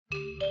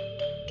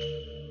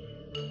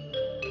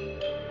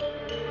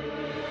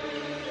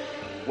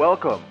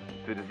Welcome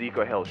to the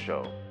Zico Health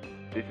Show.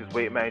 This is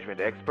weight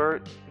management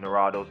expert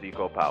Narado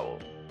Zico Powell.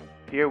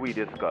 Here we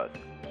discuss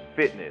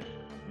fitness,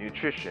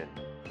 nutrition,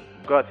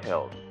 gut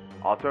health,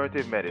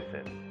 alternative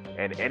medicine,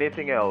 and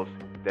anything else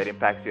that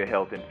impacts your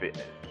health and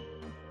fitness.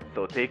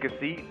 So take a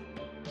seat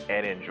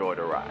and enjoy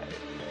the ride.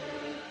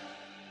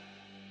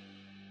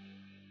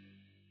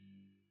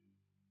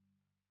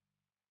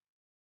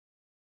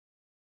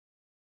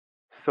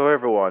 So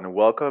everyone,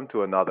 welcome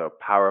to another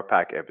Power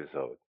Pack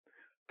episode.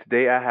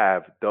 Today I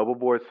have double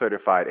board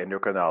certified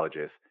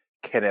endocrinologist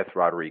Kenneth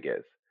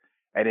Rodriguez.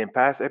 And in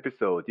past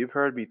episodes, you've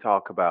heard me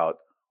talk about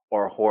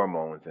our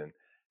hormones and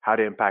how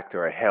they impact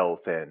our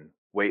health and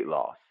weight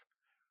loss.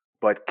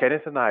 But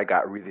Kenneth and I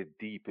got really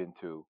deep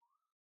into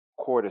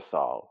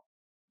cortisol,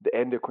 the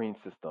endocrine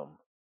system,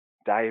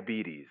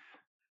 diabetes,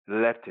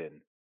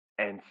 leptin,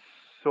 and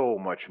so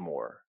much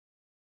more.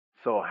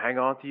 So hang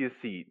on to your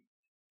seat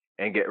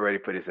and get ready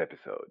for this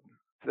episode.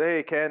 So,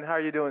 hey Ken, how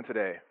are you doing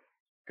today?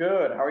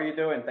 Good. How are you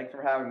doing? Thanks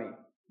for having me.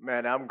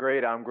 Man, I'm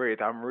great. I'm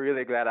great. I'm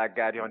really glad I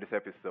got you on this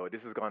episode.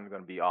 This is going to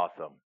be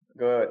awesome.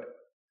 Good.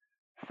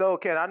 So,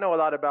 Ken, I know a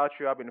lot about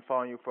you. I've been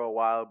following you for a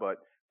while, but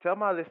tell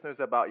my listeners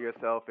about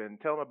yourself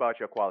and tell them about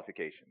your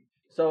qualifications.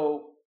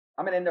 So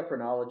I'm an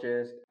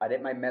endocrinologist. I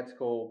did my med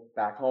school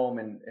back home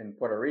in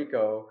Puerto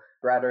Rico,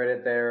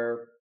 graduated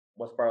there,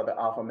 was part of the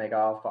Alpha Omega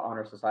Alpha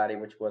Honor Society,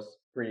 which was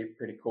pretty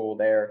cool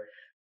there.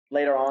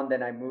 Later on,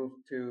 then I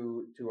moved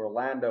to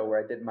Orlando where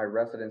I did my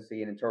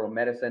residency in internal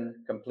medicine,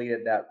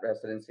 completed that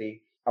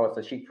residency. I was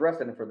the chief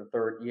resident for the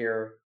third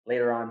year.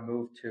 Later on,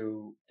 moved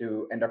to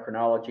do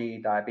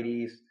endocrinology,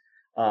 diabetes,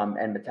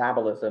 and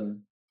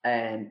metabolism,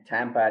 and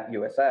Tampa at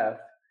USF.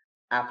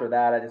 After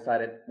that, I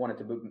decided wanted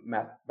to move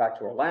back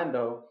to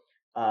Orlando.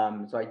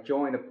 So I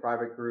joined a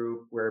private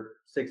group. We're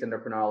six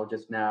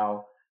endocrinologists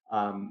now.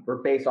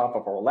 We're based off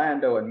of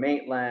Orlando and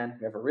Maitland.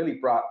 We have a really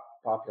broad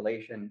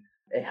population.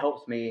 It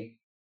helps me,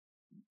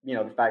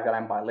 the fact that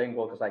I'm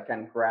bilingual because I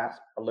can grasp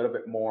a little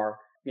bit more.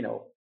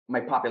 My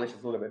population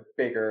is a little bit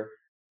bigger,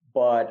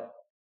 but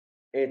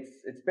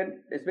it's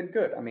been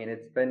good. I mean,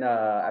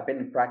 I've been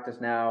in practice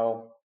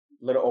now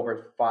a little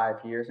over 5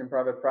 years in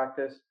private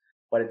practice,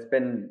 but it's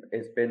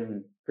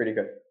been pretty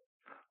good.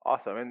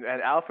 Awesome. And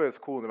Alpha is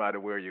cool no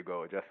matter where you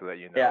go, just to let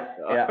you know. Yeah,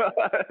 yeah,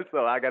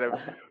 So I got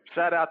to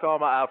shout out to all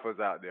my Alphas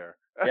out there.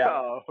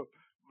 yeah.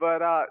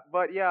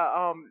 But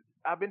yeah,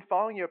 I've been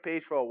following your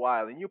page for a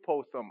while, and you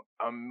post some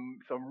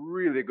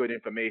really good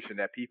information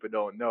that people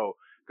don't know.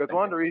 Because Thank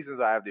one of you. the reasons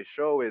I have this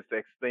show is to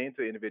explain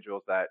to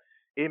individuals that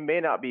it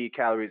may not be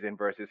calories in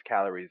versus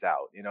calories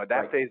out. That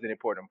Right. plays an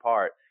important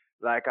part.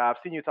 Like I've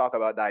seen you talk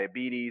about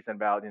diabetes and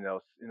about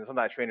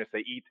sometimes trainers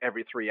say eat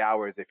every 3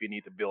 hours if you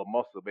need to build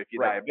muscle, but if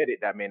you're Right. diabetic,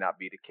 that may not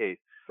be the case.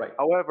 Right.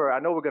 However, I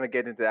know we're going to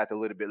get into that a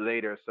little bit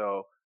later.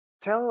 So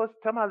tell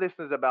my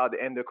listeners about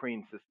the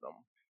endocrine system.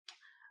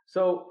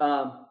 So,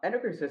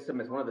 endocrine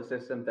system is one of the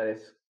systems that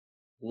is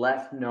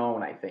less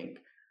known, I think,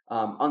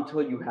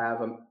 until you have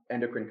an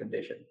endocrine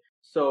condition.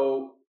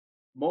 So,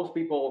 most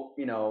people,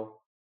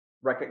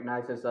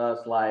 recognizes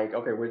us like,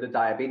 okay, we're the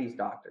diabetes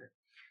doctor.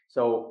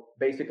 So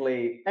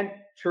basically, and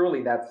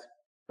truly, that's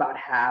about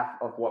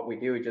half of what we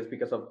do, just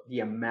because of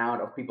the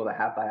amount of people that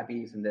have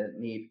diabetes and that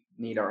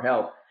need our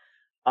help.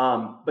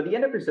 But the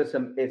endocrine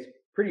system is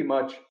pretty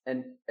much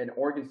an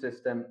organ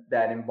system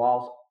that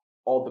involves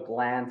all the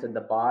glands in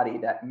the body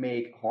that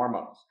make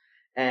hormones.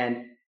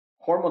 And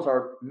hormones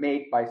are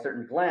made by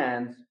certain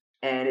glands,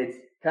 and it's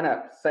kind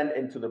of sent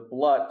into the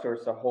blood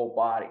towards the whole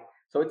body.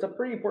 So it's a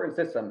pretty important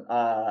system.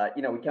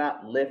 We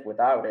cannot live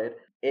without it.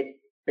 It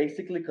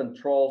basically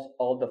controls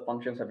all the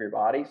functions of your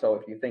body. So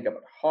if you think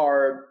about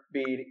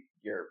heartbeat,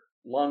 your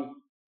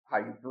lung, how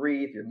you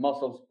breathe, your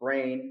muscles,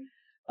 brain,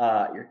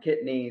 your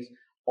kidneys,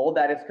 all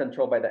that is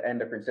controlled by the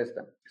endocrine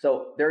system.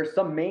 So there are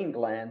some main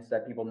glands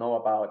that people know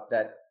about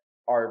that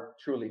are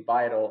truly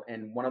vital,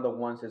 and one of the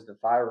ones is the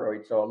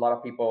thyroid. So a lot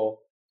of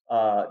people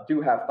do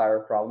have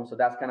thyroid problems. So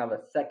that's kind of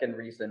the second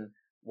reason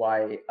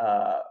why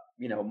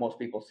most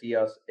people see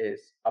us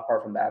is,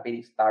 apart from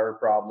diabetes, thyroid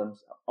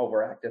problems,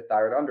 overactive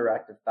thyroid,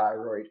 underactive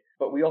thyroid.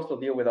 But we also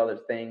deal with other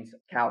things.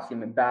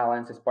 Calcium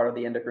imbalance is part of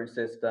the endocrine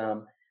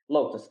system,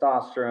 low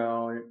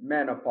testosterone,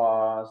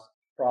 menopause,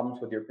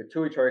 problems with your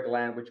pituitary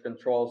gland, which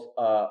controls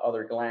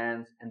other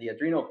glands, and the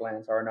adrenal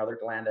glands are another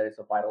gland that is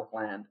a vital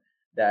gland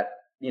that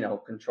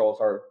controls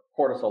our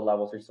cortisol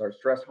levels, which is our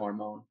stress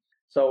hormone.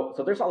 So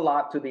there's a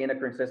lot to the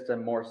endocrine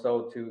system, more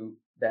so to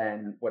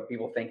than what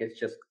people think is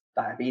just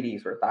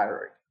diabetes or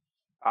thyroid.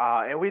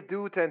 And we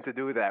do tend to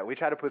do that. We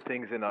try to put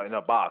things in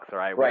a box, right?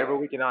 Right. Whatever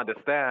we can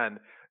understand,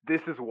 this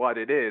is what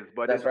it is.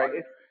 But That's right.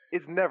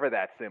 it's never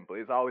that simple.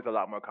 It's always a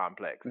lot more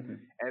complex. Mhm.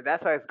 And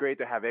that's why it's great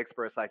to have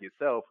experts like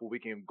yourself who we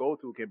can go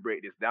to, can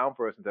break this down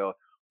for us and tell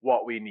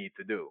what we need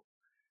to do.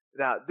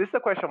 Now, this is a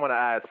question I want to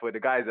ask for the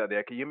guys out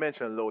there. Can you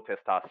mention low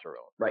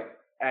testosterone? Right.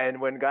 And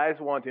when guys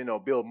want to,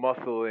 build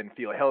muscle and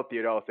feel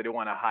healthier, also they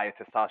want a higher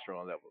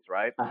testosterone levels,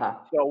 right? Uh-huh.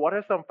 So, what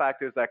are some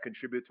factors that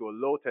contribute to a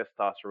low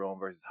testosterone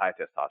versus high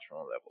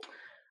testosterone level?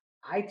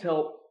 I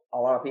tell a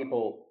lot of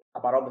people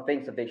about all the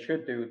things that they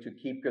should do to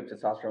keep good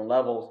testosterone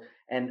levels.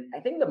 And I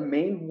think the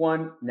main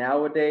one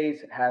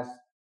nowadays has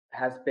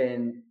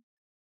been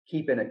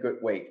keeping a good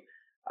weight.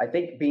 I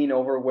think being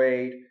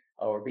overweight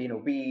or being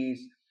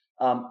obese,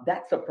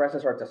 that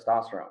suppresses our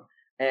testosterone,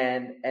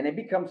 and it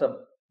becomes a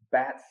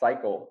bad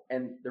cycle.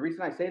 And the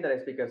reason I say that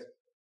is because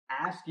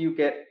as you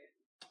get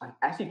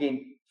as you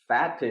gain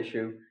fat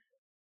tissue,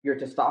 your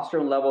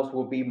testosterone levels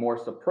will be more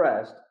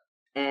suppressed,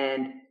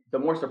 and the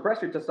more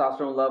suppressed your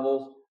testosterone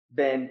levels,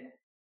 then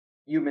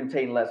you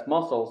maintain less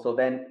muscle. So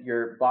then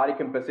your body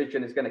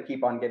composition is going to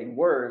keep on getting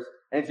worse,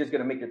 and it's just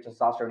going to make your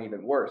testosterone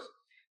even worse.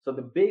 So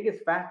the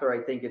biggest factor,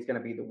 I think, is going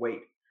to be the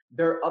weight.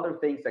 There are other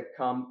things that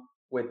come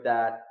with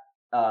that.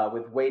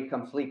 With weight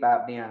comes sleep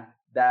apnea.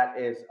 That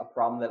is a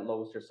problem that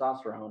lowers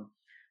testosterone.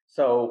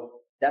 So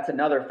that's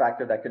another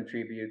factor that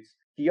contributes.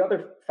 The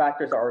other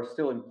factors are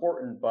still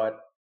important,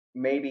 but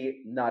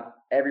maybe not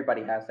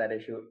everybody has that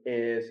issue,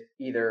 is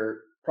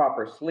either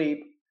proper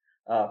sleep,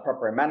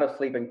 proper amount of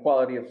sleep and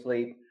quality of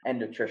sleep, and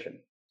nutrition.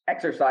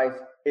 Exercise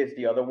is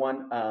the other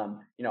one. A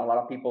lot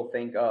of people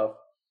think of,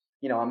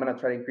 I'm going to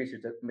try to increase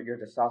your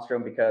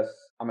testosterone because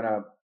I'm going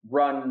to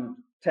run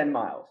 10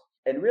 miles.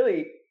 And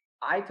really,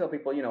 I tell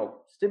people,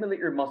 stimulate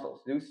your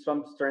muscles, do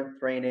some strength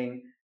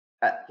training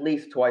at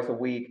least twice a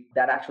week.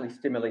 That actually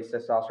stimulates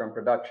testosterone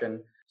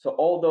production. So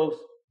all those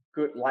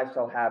good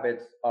lifestyle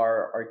habits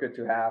are good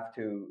to have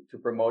to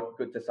promote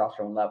good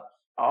testosterone levels.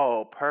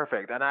 Oh,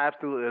 perfect. And I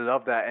absolutely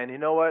love that. And you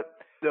know what?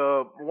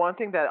 The one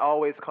thing that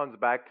always comes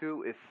back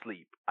to is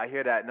sleep. I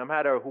hear that no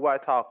matter who I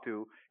talk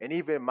to, and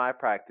even in my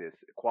practice,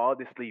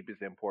 quality sleep is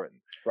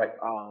important. Right.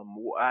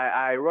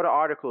 I wrote an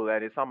article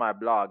and it's on my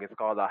blog. It's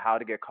called How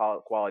to Get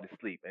Quality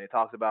Sleep. And it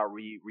talks about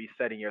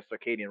resetting your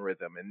circadian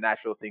rhythm and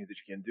natural things that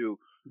you can do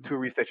to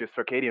reset your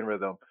circadian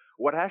rhythm.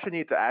 What I actually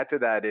need to add to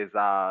that is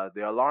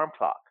the alarm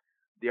clock.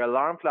 The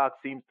alarm clock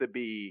seems to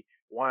be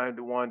one of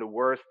the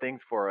worst things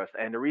for us,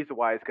 and the reason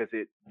why is because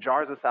it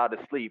jars us out of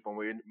sleep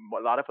when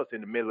a lot of us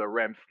in the middle of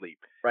REM sleep,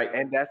 Right.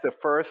 and that's the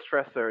first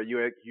stressor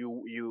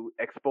you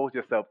expose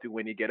yourself to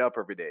when you get up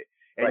every day,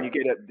 and Right.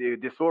 you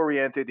get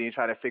disoriented, and you're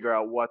trying to figure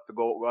out what's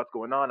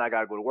going on. I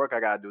gotta go to work.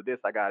 I gotta do this.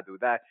 I gotta do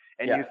that,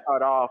 and you Yeah.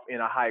 start off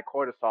in a high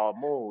cortisol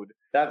mode,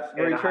 That's in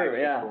very a high true.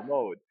 Yeah. stressful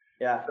mode.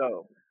 Yeah.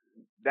 So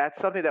that's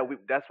something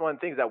that's one of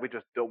the things that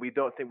we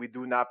don't think we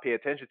do not pay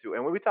attention to.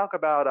 And when we talk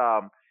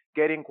about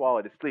getting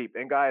quality sleep,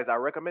 and guys, I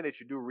recommend that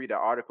you do read the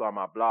article on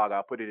my blog.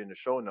 I'll put it in the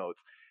show notes.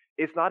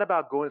 It's not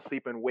about going to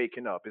sleep and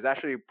waking up. It's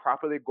actually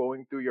properly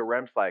going through your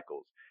REM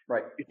cycles.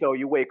 Right. So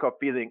you wake up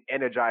feeling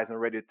energized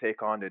and ready to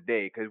take on the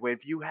day. Because if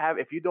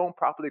you don't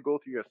properly go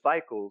through your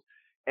cycles,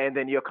 and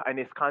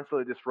it's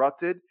constantly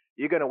disrupted,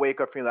 you're gonna wake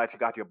up feeling like you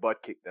got your butt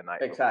kicked the night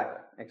before.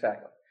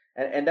 Exactly.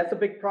 And that's a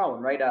big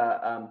problem, right?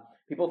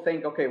 People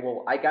think, okay,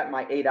 well, I got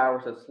my 8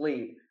 hours of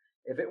sleep.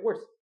 If it was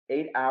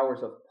 8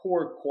 hours of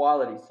poor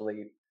quality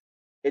sleep,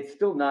 it's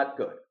still not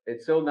good.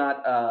 It's still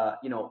not,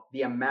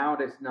 the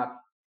amount is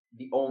not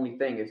the only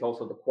thing. It's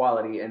also the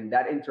quality, and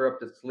that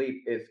interrupted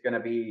sleep is going to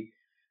be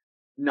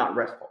not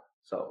restful.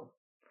 So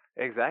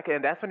Exactly,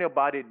 and that's when your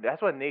body.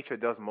 That's when nature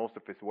does most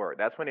of its work.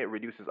 That's when it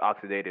reduces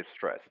oxidative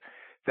stress.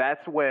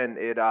 That's when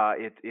it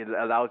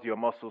allows your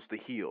muscles to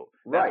heal.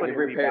 That's right, when it it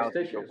repairs rebalances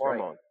your tissues, right?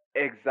 hormones.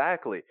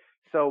 Exactly.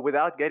 So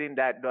without getting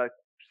that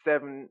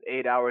 7,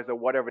 8 hours or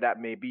whatever that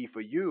may be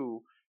for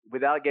you,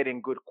 without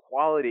getting good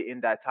quality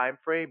in that time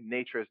frame,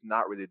 nature is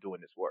not really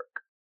doing its work.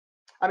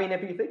 I mean,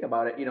 if you think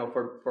about it,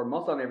 for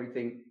muscle and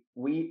everything,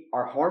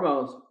 our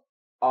hormones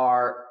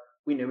are,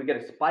 we get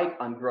a spike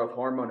on growth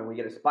hormone and we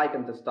get a spike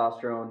in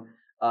testosterone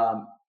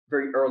um,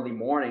 very early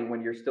morning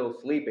when you're still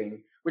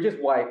sleeping, which is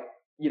why,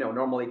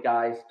 normally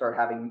guys start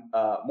having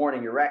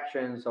morning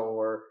erections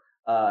or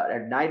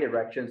night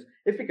erections.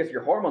 It's because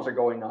your hormones are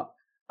going up.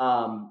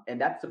 And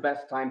that's the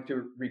best time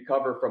to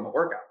recover from a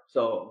workout.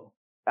 So,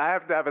 I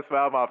have to have a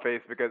smile on my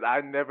face because I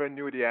never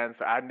knew the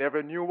answer. I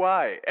never knew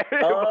why.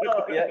 oh,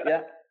 yeah,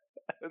 yeah,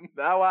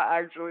 Now I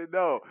actually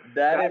know.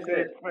 that is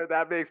it.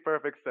 That makes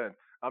perfect sense.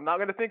 I'm not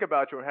gonna think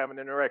about you having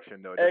an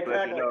erection though. Just to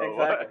let you Exactly,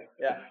 know. exactly.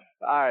 Yeah.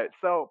 All right,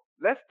 so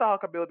let's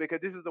talk a bit because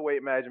this is the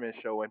weight management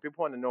show, and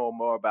people want to know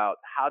more about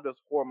how does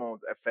hormones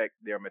affect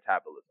their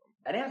metabolism.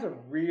 And it has a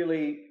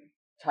really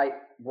tight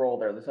role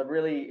there. There's a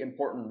really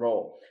important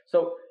role.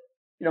 So,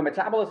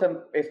 metabolism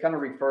is kind of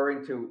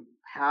referring to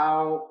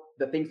how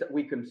the things that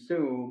we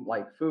consume,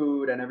 like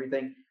food and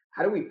everything,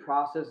 how do we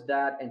process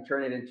that and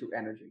turn it into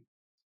energy?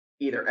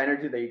 Either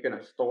energy that you're going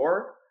to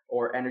store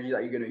or energy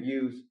that you're going to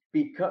use.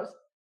 Because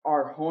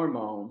our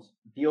hormones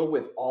deal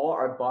with all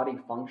our body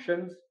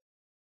functions,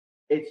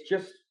 it's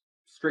just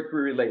strictly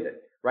related,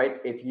 right?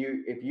 If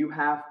you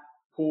have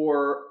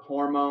poor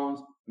hormones,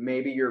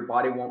 maybe your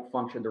body won't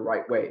function the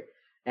right way.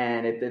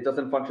 And if it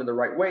doesn't function the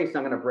right way, it's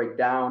not going to break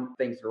down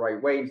things the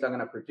right way. It's not going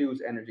to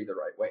produce energy the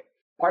right way.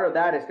 Part of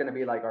that is going to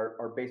be like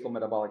our basal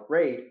metabolic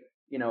rate.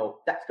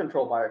 That's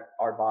controlled by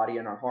our body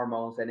and our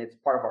hormones, and it's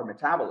part of our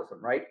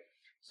metabolism, right?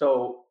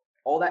 So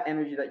all that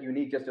energy that you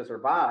need just to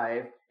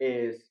survive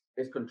is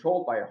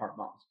controlled by your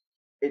hormones.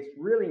 it's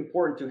really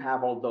important to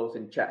have all those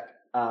in check.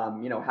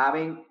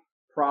 Having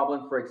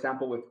problems, for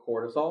example, with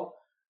cortisol,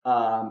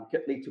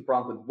 could lead to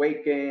problems with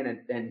weight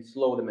gain and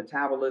slow the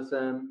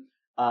metabolism.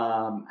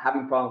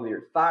 Having problems with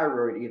your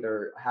thyroid,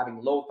 either having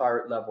low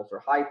thyroid levels or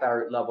high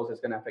thyroid levels, is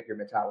going to affect your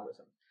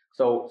metabolism.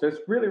 So it's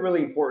really,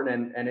 really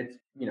important, and it's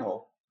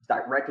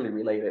directly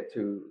related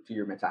to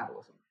your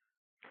metabolism.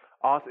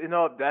 Also,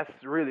 that's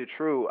really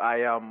true.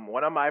 I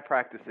one of my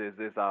practices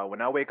is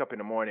when I wake up in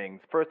the mornings,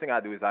 first thing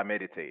I do is I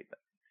meditate.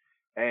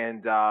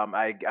 And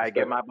I That's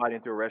get good. my body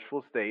into a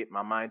restful state,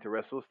 my mind to a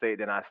restful state.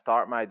 Then I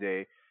start my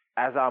day.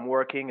 As I'm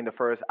working in the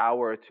first hour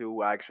or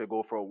two, I actually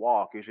go for a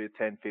walk, usually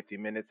 10,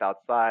 15 minutes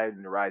outside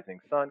in the rising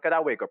sun. Cause I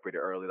wake up pretty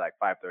early, like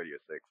 5:30 or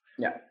 6.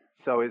 Yeah,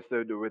 So it's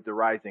with the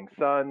rising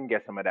sun,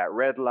 get some of that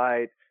red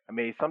light. I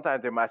mean,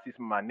 sometimes I might see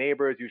some of my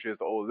neighbors, usually it's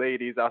the old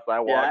ladies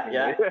outside yeah, walking.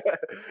 yeah.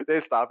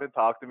 They stop and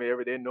talk to me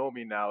every day. They know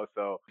me now.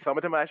 So some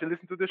of them actually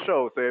listen to the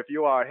show. So if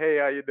you are, hey,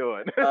 how you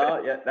doing?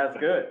 Oh, yeah, that's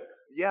good.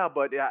 Yeah,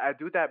 but yeah, I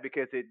do that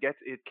because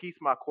it keeps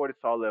my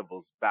cortisol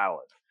levels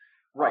balanced.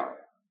 Right. Um,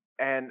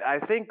 and I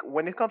think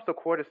when it comes to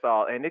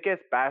cortisol, and it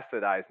gets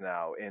bastardized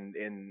now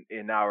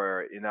in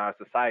our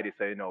society,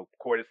 say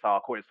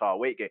cortisol,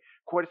 weight gain.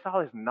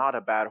 Cortisol is not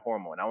a bad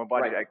hormone. I want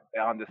everybody Right.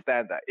 to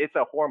understand that it's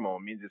a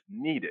hormone, means it's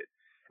needed,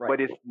 Right.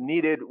 but it's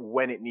needed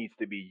when it needs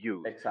to be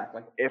used.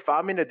 Exactly. If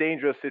I'm in a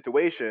dangerous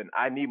situation,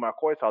 I need my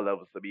cortisol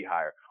levels to be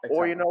higher.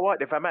 Or you Exactly. know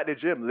what? If I'm at the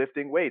gym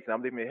lifting weights and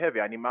I'm lifting heavy,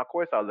 I need my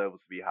cortisol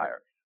levels to be Right.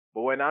 higher.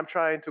 But when I'm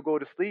trying to go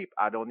to sleep,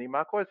 I don't need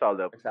my cortisol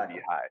levels to be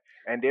Exactly. high.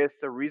 And there's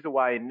the reason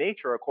why in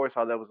nature our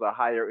cortisol levels are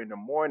higher in the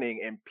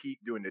morning and peak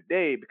during the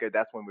day because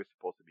that's when we're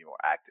supposed to be more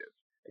active.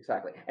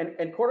 Exactly.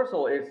 And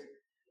cortisol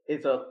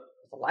is a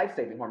life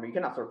saving hormone. You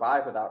cannot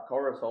survive without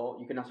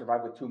cortisol. You cannot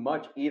survive with too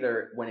much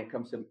either when it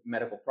comes to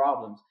medical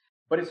problems.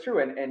 But it's true,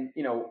 and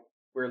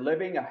we're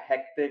living a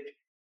hectic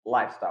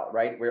lifestyle,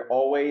 right? We're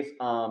always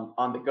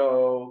on the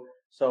go,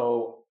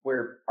 so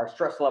our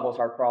stress levels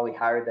are probably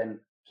higher than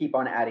keep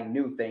on adding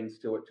new things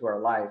to our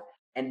life.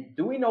 And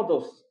do we know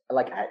those?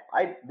 Like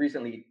I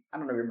recently, I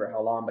don't remember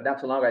how long, but not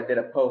too long ago, I did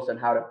a post on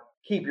how to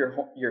keep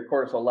your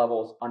cortisol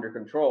levels under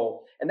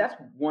control, and that's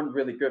one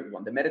really good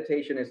one. The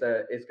meditation is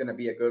going to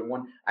be a good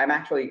one. I'm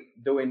actually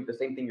doing the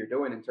same thing you're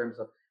doing in terms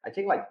of I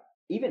take like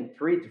even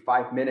 3 to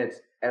 5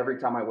 minutes every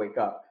time I wake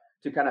up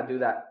to kind of do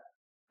that.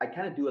 I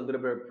kind of do a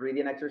little bit of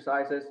breathing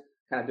exercises,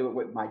 kind of do it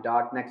with my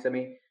dog next to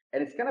me,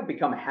 and it's kind of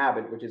become a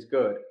habit, which is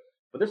good.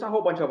 But there's a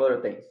whole bunch of other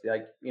things,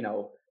 like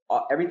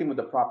everything with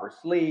the proper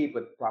sleep,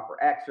 with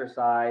proper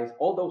exercise.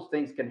 All those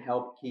things can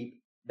help keep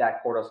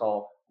that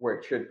cortisol where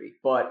it should be.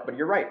 But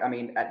you're right. I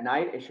mean, at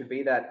night it should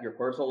be that your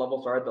cortisol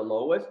levels are at the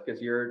lowest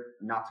because you're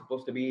not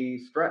supposed to be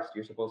stressed.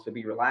 You're supposed to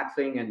be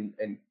relaxing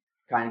and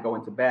kind of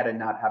going to bed and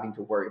not having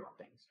to worry about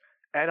things.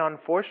 And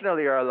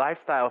unfortunately, our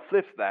lifestyle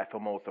flips that for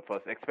most of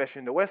us, especially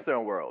in the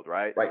Western world,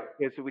 right? Right.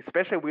 Because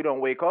especially if we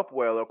don't wake up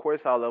well, our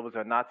cortisol levels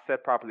are not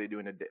set properly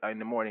during in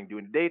the morning,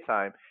 during the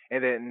daytime,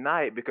 and then at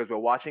night because we're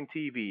watching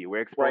TV,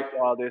 we're exposed Right. to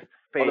all this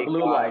Or the fake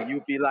blue light.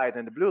 UV light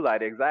and the blue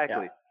light. Yeah.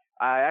 Exactly.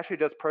 I actually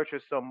just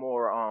purchased some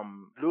more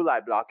blue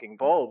light blocking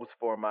bulbs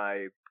for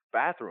my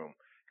bathroom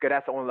because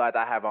that's the only light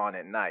I have on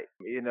at night.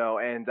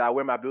 And I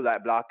wear my blue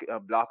light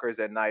blockers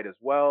at night as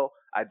well.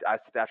 I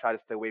try to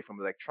stay away from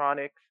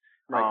electronics.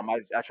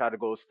 Right. I try to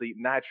go to sleep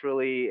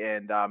naturally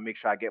and make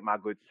sure I get my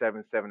good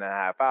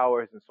 7.5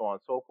 hours and so on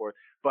and so forth.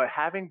 But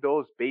having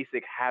those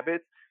basic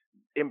habits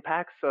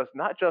impacts us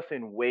not just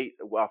in weight,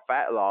 well,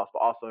 fat loss, but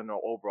also in our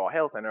overall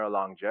health and our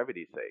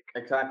longevity's sake.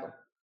 Exactly.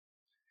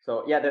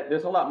 So yeah,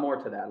 there's a lot more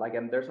to that. Like,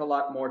 and there's a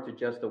lot more to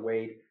just the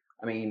weight.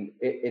 I mean,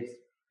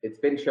 it's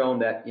been shown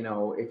that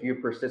if you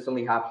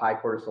persistently have high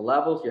cortisol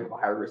levels, you have a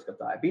higher risk of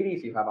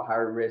diabetes, you have a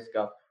higher risk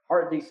of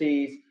heart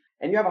disease,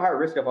 and you have a higher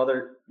risk of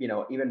other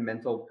even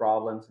mental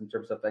problems in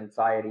terms of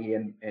anxiety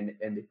and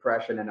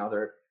depression and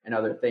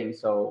other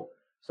things. So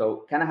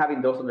kind of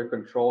having those under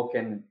control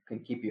can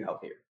keep you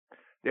healthier.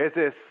 There's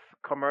this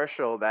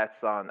commercial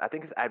that's on, I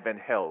think it's Advent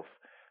Health,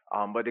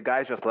 but the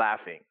guy's just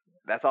laughing.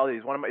 That's all it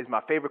is. It's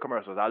my favorite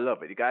commercials. I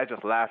love it. The guy's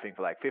just laughing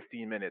for like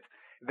 15 minutes.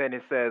 Then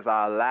it says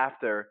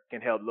laughter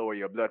can help lower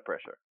your blood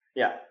pressure.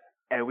 Yeah.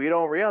 And we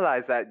don't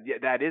realize that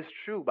that is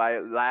true. By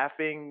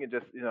laughing and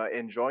just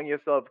enjoying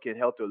yourself can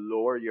help to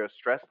lower your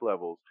stress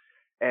levels,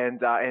 and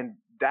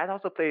that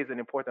also plays an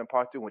important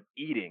part too with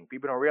eating.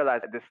 People don't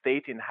realize that the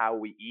state in how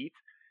we eat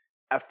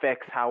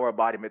affects how our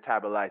body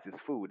metabolizes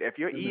food. If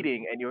you're Hmm.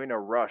 eating and you're in a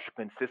rush,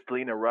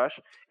 consistently in a rush,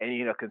 and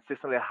you're in a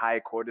consistently high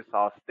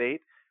cortisol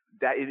state,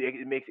 that it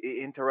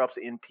interrupts,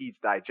 impedes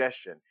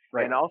digestion,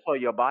 Right. and also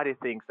your body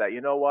thinks that you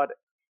know what.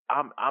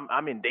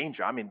 I'm in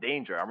danger. I'm in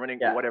danger. I'm running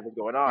Yeah. whatever's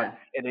going on, Yeah.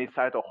 and they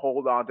start to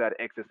hold on to that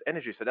excess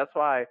energy. So that's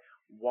why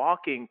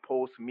walking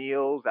post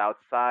meals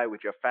outside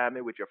with your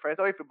family, with your friends,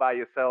 or if you're by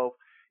yourself,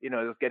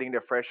 just getting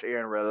the fresh air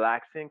and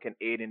relaxing can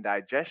aid in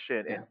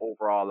digestion and Yeah.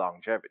 overall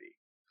longevity.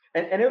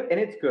 And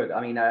it's good.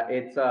 I mean,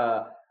 it's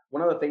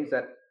one of the things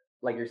that,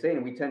 like you're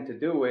saying, we tend to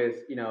do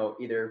is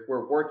either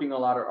we're working a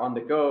lot or on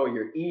the go,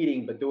 you're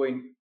eating, but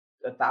doing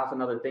a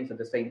thousand other things at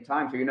the same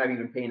time, so you're not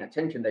even paying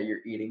attention that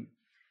you're eating.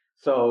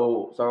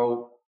 So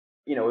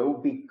it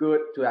would be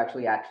good to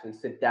actually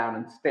sit down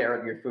and stare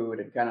at your food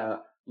and kind of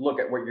look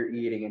at what you're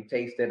eating and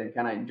taste it and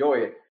kind of enjoy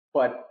it.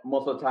 But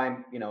most of the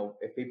time,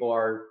 if people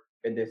are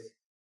in this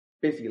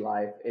busy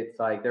life, it's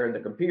like they're in the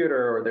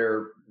computer or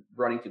they're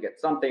running to get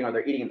something or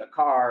they're eating in the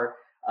car.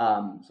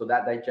 So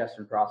that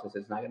digestion process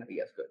is not going to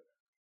be as good.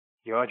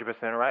 You're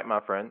 100% right, my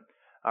friend.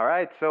 All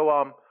right.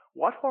 So,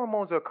 what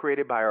hormones are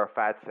created by our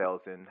fat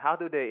cells and how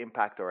do they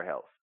impact our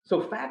health?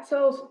 So fat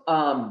cells,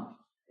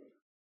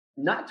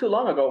 not too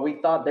long ago,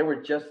 we thought they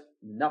were just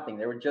nothing.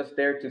 They were just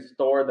there to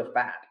store the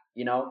fat.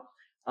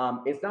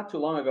 It's not too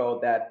long ago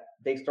that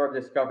they started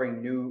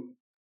discovering new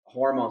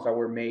hormones that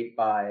were made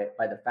by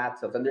the fat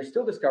cells, and they're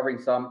still discovering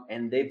some,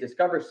 and they've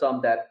discovered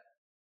some that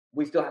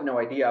we still have no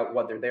idea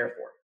what they're there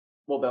for.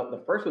 Well,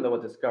 the first one that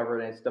was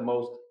discovered, and it's the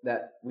most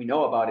that we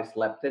know about, is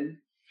leptin.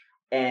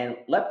 And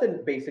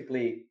leptin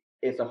basically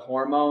is a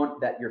hormone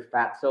that your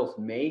fat cells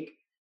make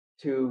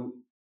to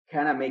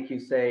kind of make you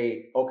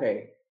say,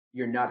 okay,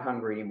 you're not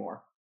hungry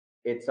anymore.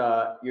 It's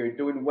you're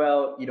doing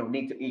well, you don't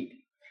need to eat.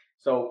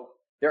 So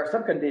there are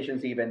some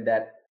conditions even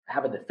that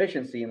have a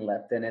deficiency in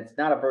leptin. It's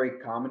not a very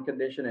common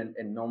condition,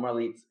 and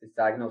normally it's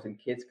diagnosed in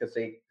kids because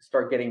they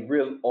start getting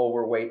real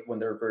overweight when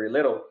they're very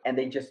little, and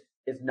they just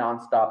is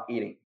nonstop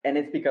eating. And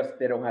it's because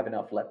they don't have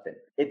enough leptin.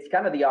 It's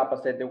kind of the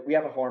opposite. We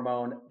have a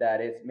hormone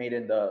that is made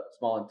in the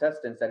small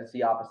intestines that is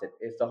the opposite.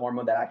 It's the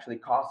hormone that actually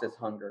causes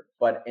hunger.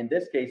 But in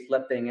this case,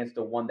 leptin is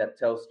the one that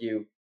tells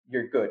you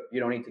you're good.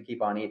 You don't need to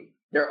keep on eating.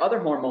 There are other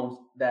hormones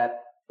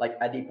that like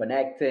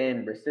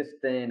adiponectin,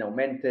 resistin,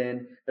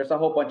 aumentin. There's a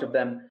whole bunch of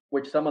them,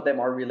 which some of them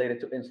are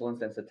related to insulin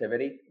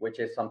sensitivity, which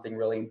is something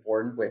really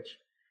important, which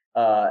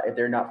if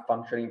they're not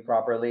functioning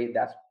properly,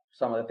 that's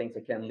some of the things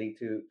that can lead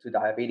to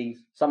diabetes.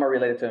 Some are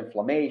related to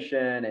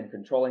inflammation and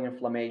controlling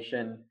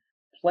inflammation.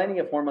 Plenty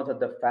of hormones that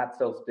the fat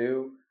cells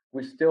do.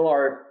 We still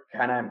are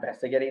kind of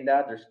investigating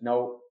that. There's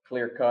no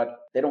clear cut.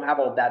 They don't have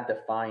all that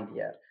defined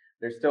yet.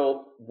 They're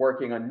still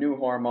working on new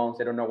hormones.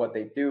 They don't know what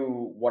they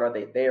do. What are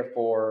they there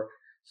for?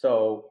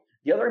 So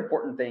the other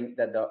important thing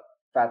that the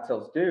fat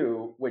cells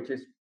do, which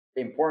is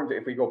important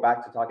if we go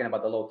back to talking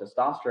about the low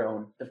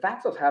testosterone, the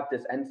fat cells have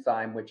this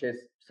enzyme, which is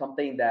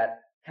something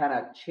that kind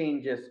of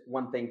changes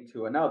one thing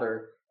to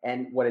another.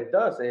 And what it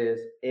does is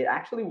it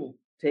actually will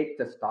take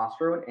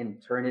testosterone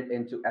and turn it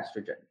into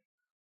estrogen.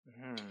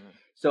 Mm-hmm.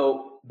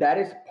 So that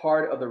is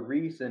part of the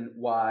reason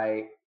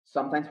why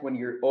sometimes when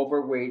you're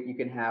overweight, you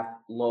can have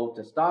low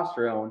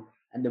testosterone.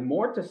 And the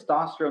more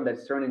testosterone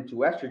that's turned into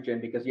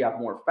estrogen because you have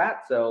more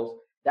fat cells,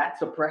 that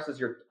suppresses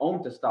your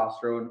own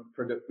testosterone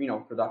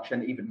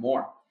production even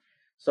more.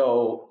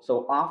 So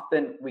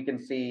often we can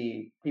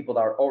see people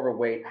that are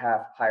overweight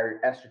have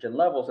higher estrogen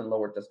levels and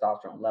lower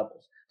testosterone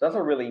levels. So that's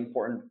a really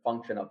important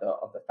function of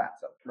the fat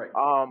cell. Right.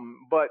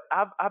 But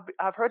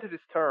I've heard of this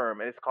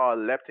term, and it's called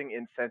leptin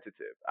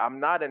insensitive. I'm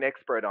not an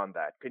expert on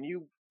that. Can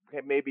you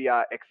maybe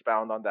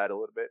expound on that a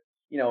little bit?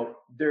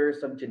 There are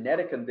some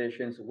genetic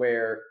conditions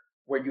where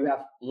you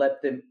have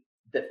leptin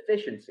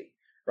deficiency,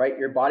 right?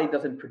 Your body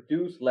doesn't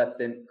produce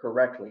leptin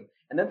correctly.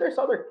 And then there's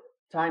other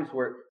times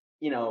where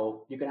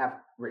you can have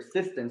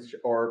resistance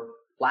or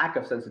lack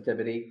of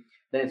sensitivity.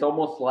 Then it's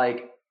almost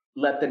like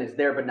leptin is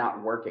there but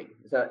not working.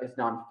 It's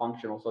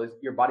non-functional, so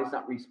your body's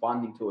not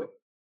responding to it.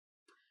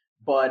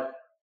 But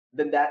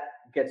then that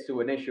gets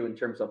to an issue in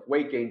terms of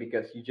weight gain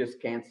because you just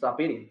can't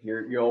stop eating.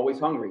 You're always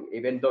hungry,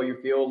 even though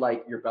you feel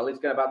like your belly's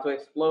about to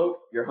explode.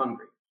 You're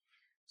hungry.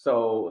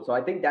 So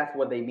I think that's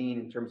what they mean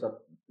in terms of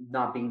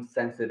not being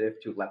sensitive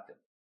to leptin.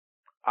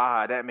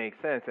 That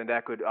makes sense, and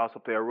that could also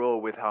play a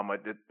role with how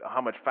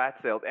much fat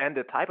cells and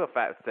the type of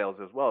fat cells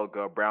as well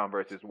go brown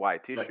versus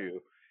white tissue,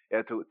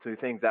 right. To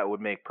things that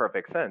would make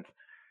perfect sense.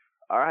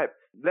 All right,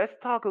 let's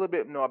talk a little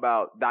bit more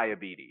about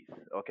diabetes.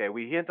 Okay,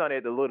 we hint on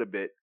it a little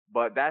bit,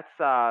 but that's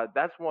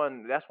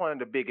one of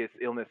the biggest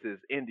illnesses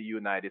in the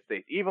United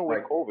States. Even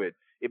with COVID,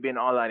 it being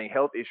online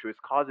health issue is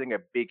causing a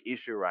big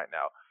issue right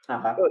now.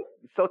 Uh-huh.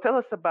 So tell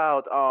us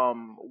about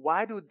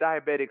why do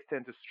diabetics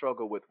tend to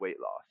struggle with weight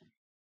loss?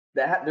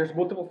 There's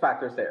multiple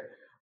factors there.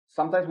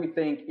 Sometimes we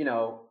think,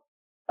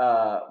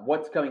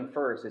 what's coming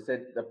first? Is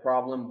it the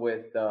problem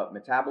with the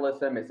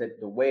metabolism? Is it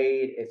the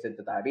weight? Is it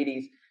the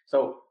diabetes?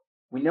 So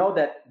we know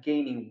that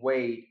gaining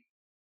weight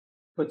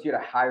puts you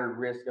at a higher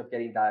risk of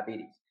getting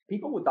diabetes.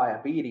 People with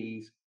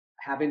diabetes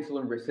have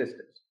insulin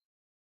resistance.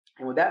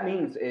 And what that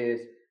means is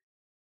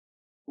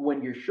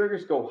when your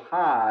sugars go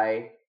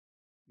high,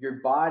 your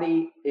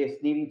body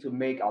is needing to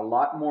make a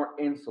lot more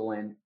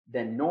insulin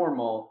than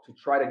normal to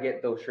try to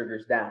get those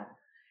sugars down.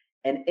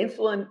 And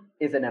insulin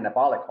is an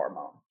anabolic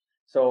hormone.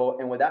 So,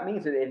 and what that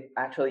means is it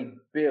actually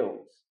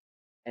builds.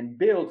 And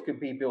builds could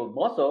be build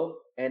muscle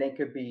and it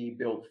could be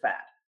build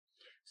fat.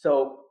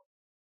 So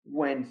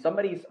when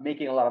somebody's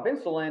making a lot of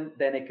insulin,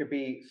 then it could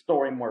be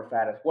storing more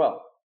fat as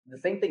well. The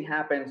same thing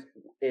happens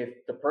if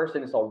the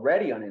person is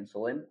already on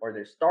insulin or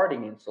they're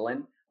starting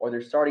insulin or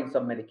they're starting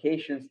some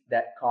medications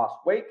that cause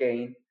weight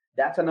gain.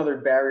 That's another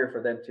barrier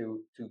for them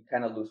to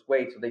kind of lose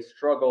weight. So they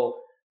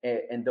struggle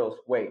in those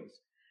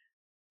ways.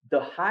 The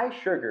high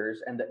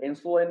sugars and the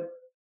insulin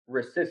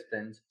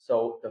resistance,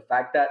 so the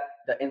fact that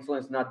the insulin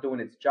is not doing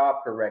its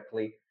job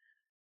correctly,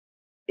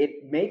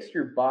 it makes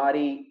your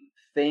body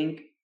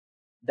think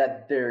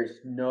that there's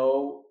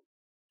no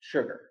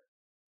sugar.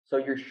 So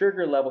your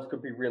sugar levels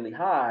could be really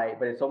high,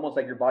 but it's almost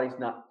like your body's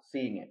not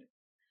seeing it.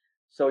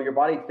 So your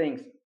body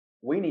thinks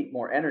we need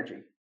more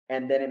energy,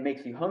 and then it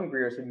makes you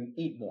hungrier, so you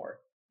eat more.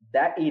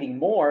 That eating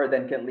more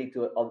then can lead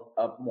to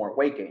a more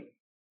weight gain.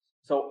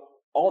 So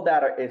all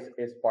that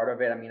is part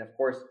of it. I mean, of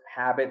course,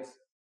 habits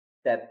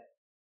that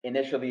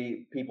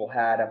initially people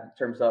had in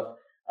terms of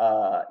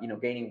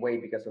gaining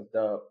weight because of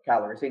the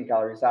calories in,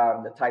 calories out,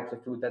 and the types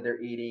of food that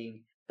they're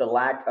eating, the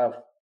lack of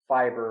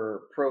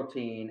fiber,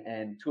 protein,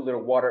 and too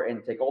little water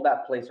intake. All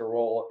that plays a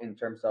role in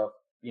terms of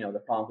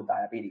the problem with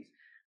diabetes.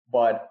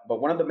 But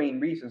one of the main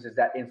reasons is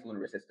that insulin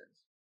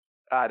resistance.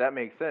 That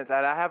makes sense.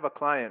 And I have a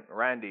client,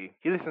 Randy.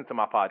 He listens to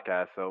my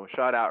podcast, so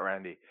shout out,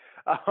 Randy.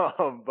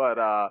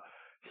 But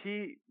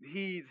he's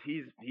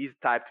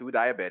type 2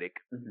 diabetic,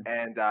 Mhm.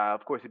 and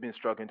of course he's been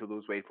struggling to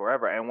lose weight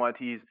forever. And once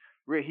he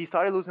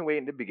started losing weight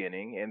in the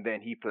beginning, and then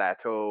he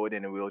plateaued,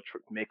 and we'll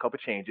make a couple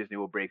changes. They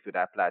will break through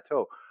that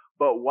plateau.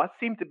 But what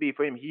seemed to be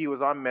for him, he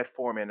was on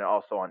metformin and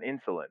also on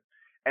insulin.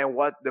 And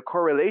what the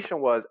correlation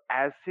was,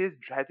 as he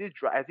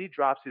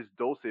drops his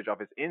dosage of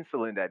his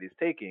insulin that he's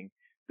taking,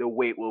 the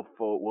weight will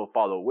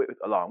follow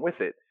along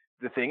with it.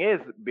 The thing is,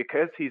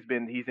 because he's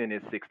in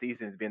his 60s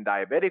and he's been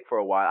diabetic for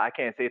a while, I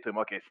can't say to him,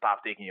 okay,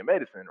 stop taking your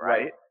medicine,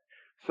 Right. right?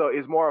 So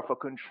it's more of a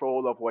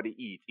control of what he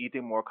eats,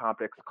 eating more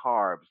complex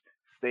carbs,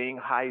 staying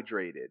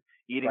hydrated,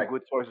 eating Right.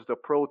 good sources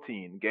of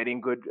protein,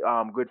 getting good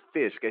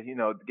fish, getting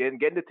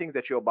the things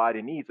that your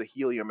body needs to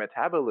heal your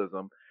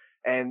metabolism.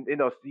 And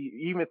he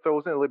even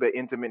throws in a little bit of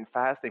intermittent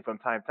fasting from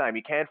time to time.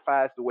 He can't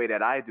fast the way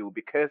that I do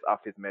because of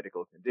his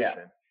medical Yeah.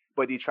 condition,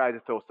 but he tries to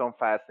throw some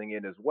fasting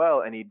in as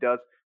well, and he does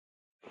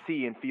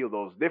see and feel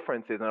those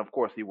differences. And of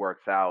course, he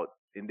works out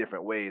in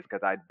different ways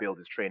because I build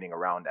his training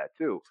around that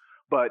too.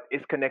 But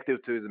it's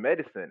connected to his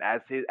medicine.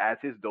 As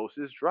his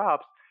doses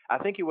drops, I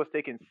think he was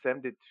taking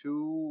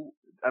 72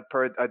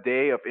 a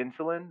day of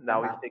insulin.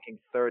 Now he's Uh-huh. taking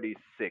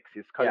 36.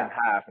 He's cut in Yeah.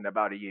 half in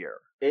about a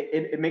year.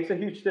 It makes a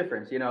huge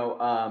difference.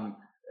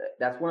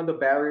 That's one of the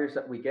barriers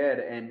that we get,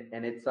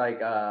 and it's like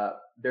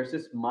there's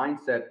this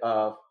mindset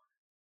of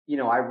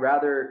I'd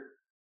rather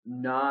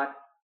not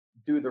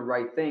do the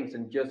right things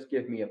and just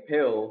give me a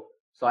pill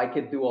so I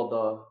could do all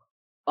the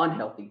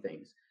unhealthy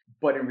things.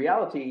 But in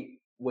reality,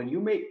 when you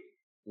make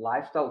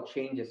lifestyle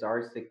changes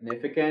are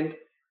significant,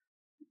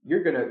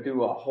 you're going to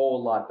do a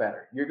whole lot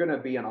better. You're going to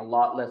be on a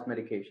lot less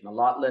medication, a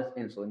lot less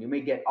insulin. You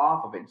may get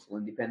off of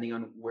insulin depending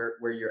on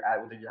where you're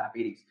at with your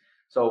diabetes.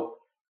 So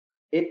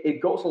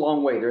it goes a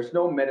long way. There's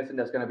no medicine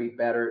that's going to be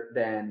better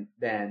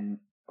than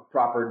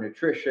proper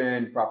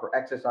nutrition, proper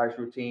exercise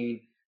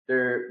routine,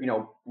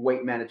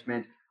 weight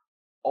management.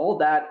 All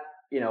that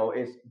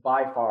is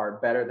by far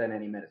better than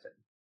any medicine.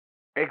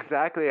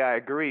 Exactly, I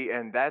agree,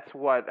 and that's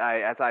what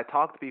as I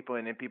talk to people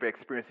and then people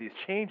experience these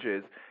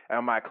changes,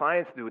 and my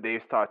clients do, they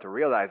start to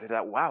realize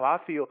that wow, I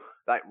feel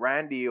like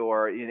Randy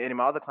or any of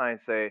my other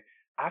clients say,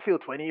 I feel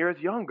 20 years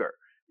younger.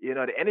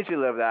 The energy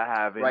level that I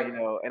have, and Right.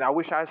 and I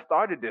wish I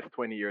started this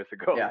 20 years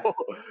ago. Yeah.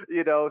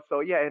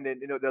 So yeah, and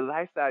then the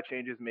lifestyle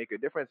changes make a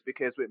difference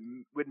because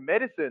with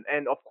medicine,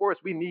 and of course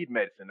we need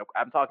medicine.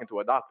 I'm talking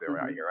to a doctor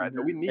right here, right?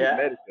 So we need Yeah.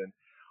 medicine,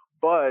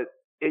 but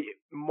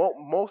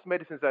most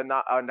medicines are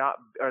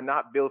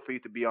not built for you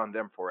to be on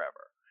them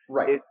forever.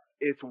 Right.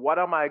 It's what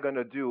am I going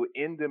to do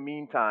in the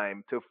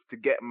meantime to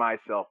get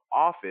myself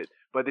off it,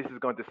 but this is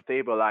going to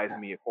stabilize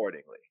me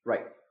accordingly.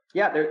 Right.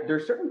 Yeah,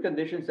 there's certain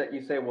conditions that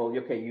you say, well,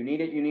 okay, you need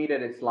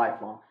it, it's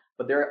lifelong.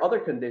 But there are other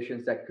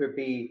conditions that could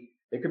be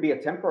a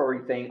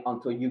temporary thing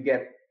until you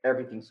get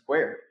everything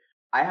squared.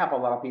 I have a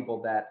lot of people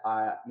that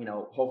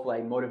hopefully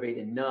I motivate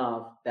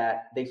enough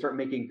that they start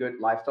making good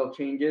lifestyle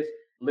changes.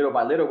 Little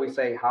by little, we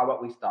say, how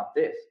about we stop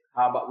this?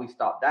 How about we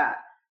stop that?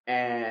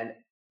 And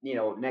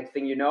next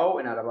thing you know,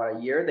 in about a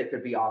year, they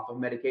could be off of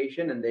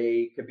medication and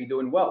they could be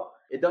doing well.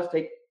 It does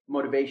take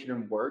motivation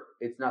and work.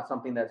 It's not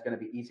something that's going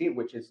to be easy,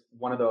 which is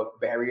one of the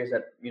barriers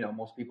that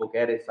most people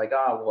get. It's like,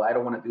 oh well, I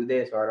don't want to do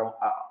this, or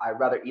I'd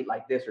rather eat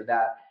like this or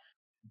that.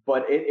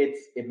 But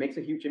it makes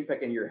a huge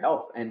impact in your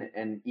health,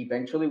 and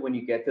eventually when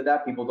you get to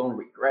that, people don't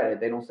regret it.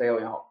 They don't say,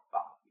 oh,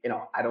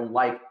 I don't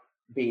like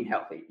being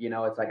healthy.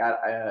 It's like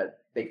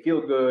they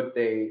feel good,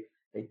 they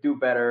do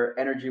better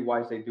energy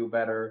wise, they do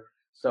better.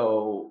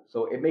 So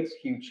it makes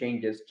huge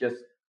changes. Just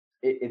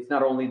it's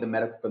not only the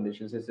medical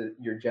conditions, it's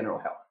your general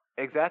health.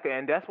 Exactly,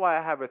 and that's why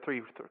I have a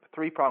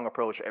three prong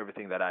approach to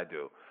everything that I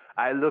do.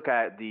 I look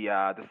at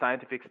the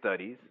scientific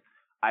studies.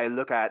 I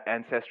look at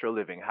ancestral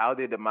living. How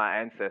did my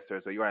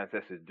ancestors or your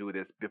ancestors do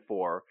this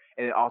before,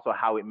 and also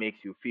how it makes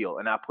you feel.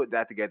 And I put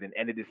that together in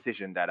any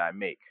decision that I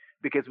make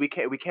because we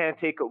can't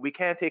take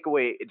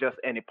away just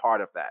any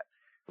part of that.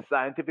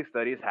 Scientific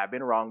studies have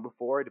been wrong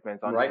before. It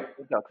depends on who Right.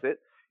 conducts it.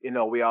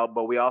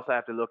 But we also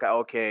have to look at,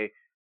 okay,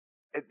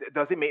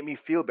 does it make me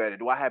feel better?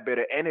 Do I have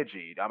better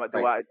energy?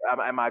 Right.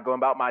 Am I going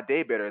about my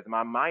day better? Is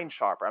my mind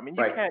sharper? I mean,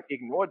 you Right. can't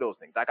ignore those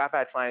things. Like I've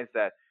had clients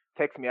that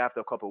text me after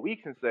a couple of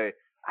weeks and say,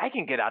 "I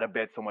can get out of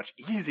bed so much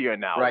easier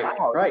now. Right.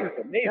 Wow, this Right. is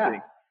Yeah.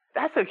 amazing."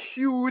 That's a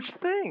huge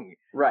thing.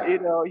 Right.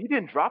 He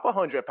didn't drop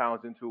 100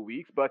 pounds in 2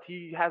 weeks, but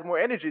he has more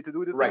energy to do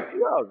the things Right. he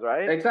loves,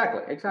 right?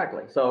 Exactly,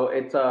 exactly. So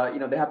it's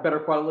they have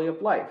better quality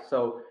of life.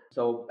 So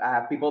I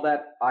have people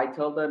that I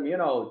tell them,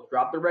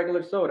 drop the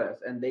regular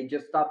sodas, and they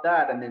just stop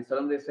that, and then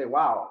suddenly they say,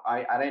 wow,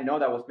 I didn't know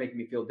that was making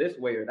me feel this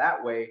way or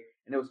that way,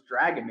 and it was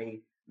dragging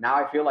me. Now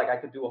I feel like I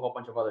could do a whole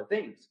bunch of other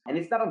things. And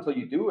it's not until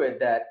you do it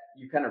that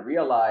you kind of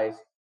realize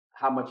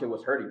how much it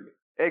was hurting you.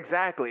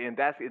 Exactly, and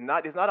that's it.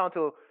 Not it's not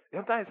until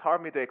sometimes it's hard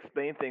for me to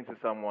explain things to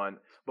someone,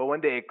 but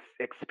when they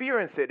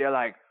experience it, they're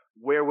like,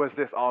 "Where was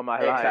this all my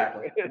life?"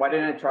 Exactly. Why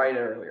didn't I try it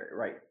earlier?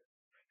 Right.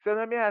 So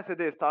let me ask you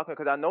this, talking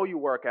because I know you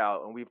work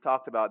out, and we've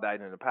talked about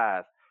that in the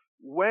past.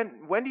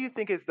 When do you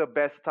think is the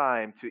best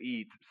time to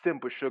eat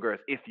simple sugars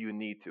if you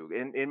need to?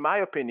 In my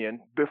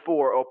opinion,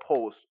 before or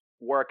post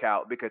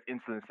workout, because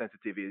insulin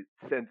sensitivity.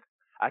 Since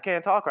I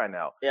can't talk right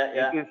now, Yeah,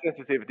 yeah. insulin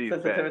sensitivity is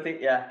best. Sensitivity,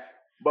 yeah.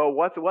 But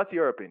what's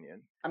your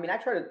opinion? I mean, I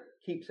try to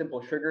keep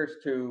simple sugars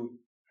to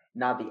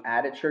not the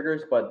added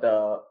sugars, but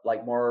the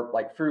like more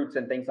like fruits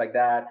and things like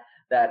that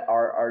that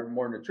are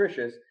more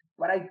nutritious.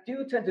 But I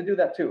do tend to do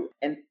that too,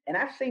 and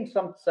I've seen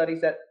some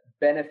studies that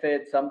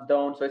benefit, some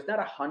don't. So it's not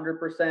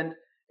 100%.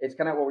 It's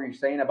kind of what you're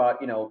saying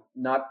about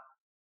not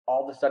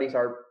all the studies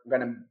are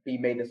going to be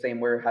made the same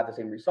way or have the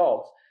same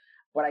results.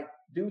 But I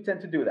do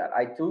tend to do that.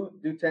 I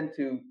do tend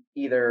to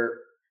either,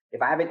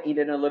 if I haven't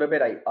eaten in a little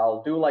bit,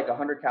 I'll do like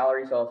 100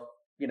 calories of,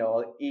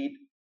 I'll eat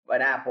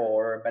an apple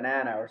or a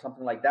banana or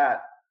something like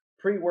that,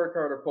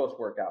 pre-workout or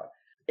post-workout.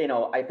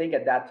 I think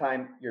at that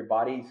time your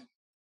body's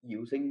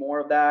using more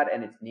of that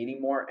and it's needing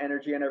more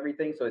energy and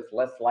everything, so it's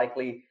less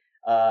likely,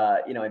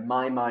 in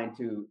my mind,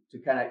 to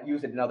kind of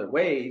use it in other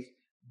ways.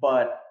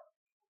 But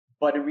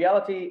in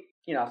reality,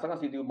 as long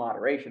as you do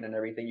moderation and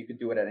everything, you could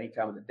do it at any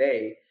time of the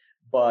day.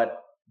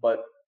 But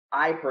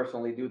I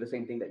personally do the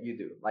same thing that you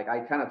do. Like I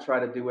kind of try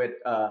to do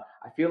it.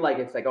 I feel like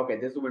it's like, okay,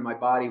 this is when my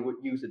body would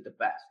use it the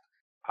best.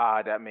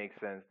 Ah, that makes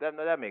sense.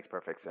 That makes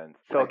perfect sense.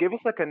 So Right. give us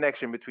a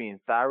connection between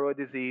thyroid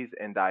disease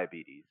and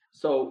diabetes.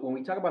 So when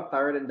we talk about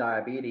thyroid and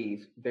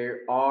diabetes,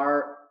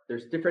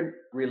 there's different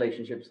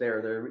relationships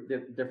there. There are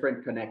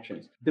different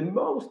connections. The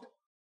most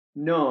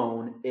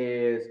known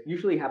is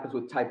usually happens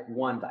with type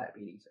 1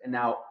 diabetes. And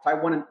now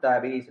type 1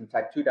 diabetes and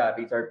type 2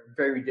 diabetes are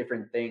very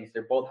different things.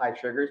 They're both high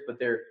sugars, but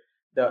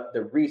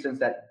the reasons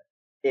that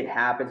it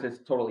happens is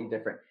totally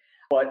different.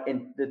 But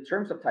in the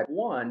terms of type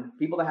 1,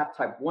 people that have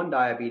type 1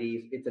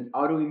 diabetes, it's an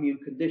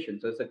autoimmune condition.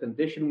 So it's a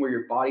condition where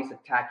your body's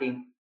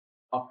attacking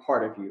a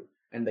part of you.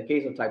 In the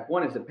case of type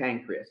 1, is the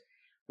pancreas.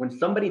 When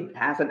somebody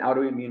has an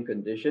autoimmune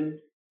condition,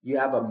 you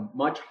have a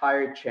much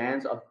higher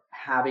chance of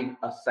having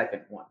a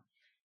second one.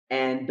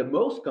 And the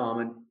most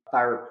common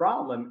thyroid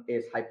problem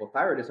is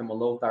hypothyroidism or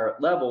low thyroid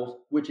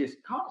levels, which is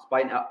caused by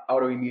an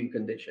autoimmune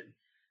condition.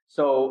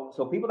 So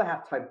people that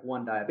have type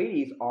 1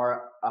 diabetes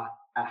are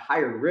at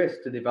higher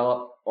risk to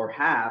develop or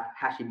have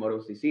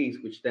Hashimoto's disease,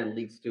 which then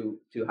leads to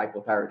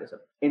hypothyroidism.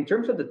 In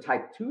terms of the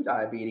type 2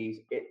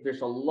 diabetes,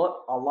 there's a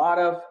lot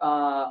of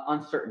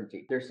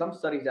uncertainty. There's some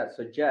studies that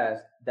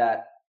suggest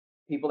that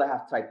people that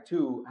have type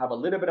 2 have a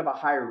little bit of a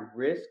higher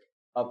risk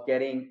of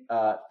getting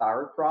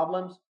thyroid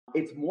problems.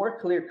 It's more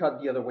clear cut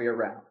the other way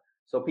around.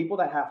 So people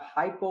that have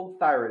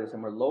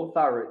hypothyroidism or low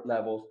thyroid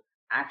levels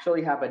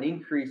actually have an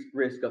increased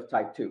risk of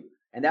type 2.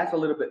 And that's a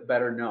little bit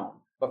better known.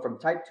 But from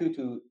type 2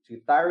 to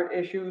thyroid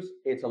issues,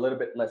 it's a little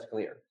bit less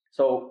clear.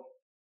 So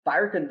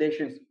thyroid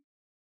conditions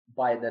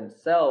by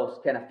themselves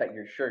can affect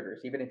your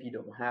sugars, even if you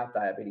don't have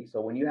diabetes. So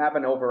when you have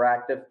an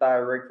overactive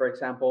thyroid, for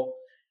example,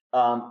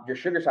 your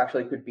sugars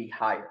actually could be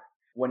higher.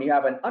 When you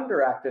have an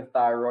underactive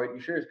thyroid,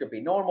 your sugars could be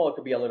normal, it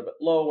could be a little bit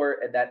lower,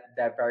 and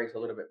that varies a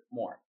little bit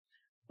more.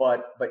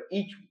 But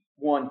each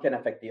one can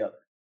affect the other.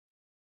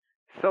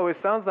 So it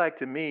sounds like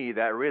to me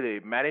that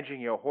really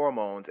managing your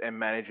hormones and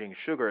managing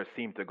sugar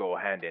seem to go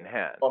hand in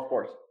hand. Of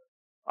course.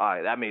 All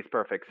right, that makes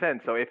perfect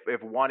sense. So if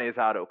one is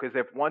out of, because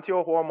if once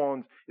your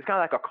hormones, it's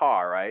kind of like a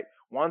car, right?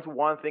 Once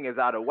one thing is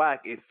out of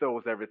whack, it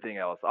throws everything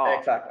else off.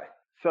 Exactly.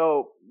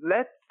 So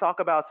let's talk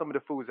about some of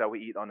the foods that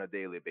we eat on a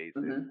daily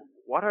basis. Hmm.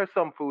 What are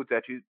some foods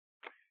that you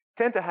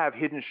tend to have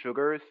hidden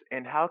sugars,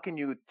 and how can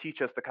you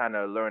teach us to kind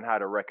of learn how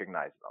to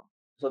recognize them?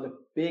 So the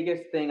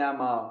biggest thing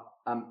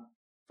I'm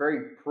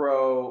very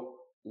pro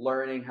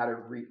learning how to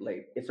read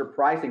labels. It's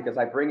surprising because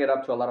I bring it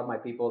up to a lot of my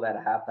people that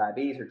have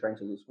diabetes or trying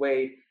to lose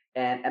weight,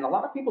 and a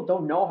lot of people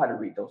don't know how to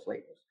read those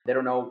labels. They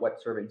don't know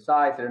what serving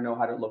size. They don't know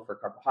how to look for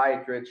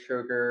carbohydrates,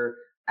 sugar,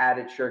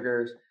 added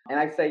sugars. And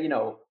I say,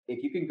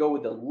 if you can go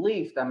with the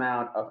least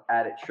amount of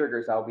added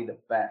sugars, that'll be the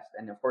best.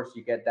 And of course,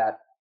 you get that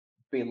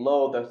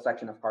below the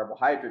section of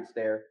carbohydrates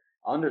there,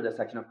 under the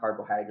section of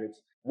carbohydrates.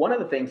 One of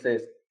the things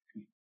is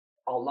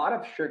a lot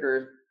of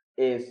sugar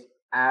is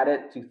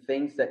added to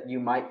things that you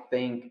might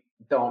think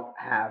don't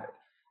have it.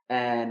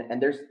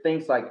 And there's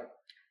things like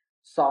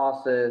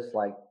sauces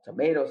like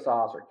tomato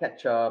sauce or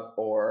ketchup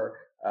or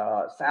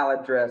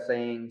salad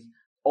dressings.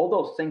 All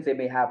those things they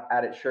may have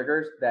added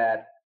sugars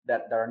that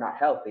are not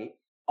healthy.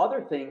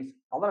 Other things,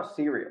 a lot of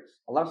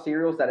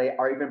cereals that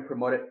are even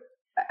promoted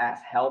as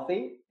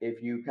healthy.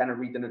 If you kind of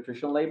read the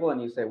nutrition label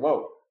and you say,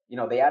 "Whoa,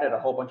 they added a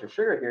whole bunch of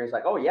sugar here," it's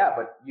like, "Oh yeah,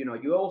 but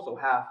you also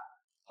have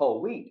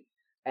whole wheat,"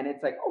 and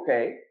it's like,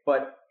 okay,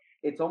 but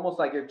it's almost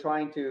like you're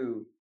trying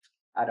to,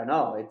 I don't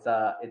know.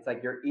 It's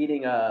like you're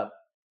eating a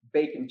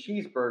bacon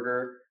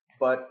cheeseburger,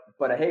 but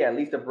hey, at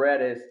least the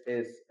bread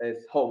is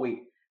whole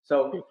wheat.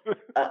 So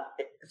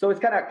it's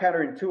kind of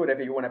counterintuitive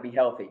if you want to be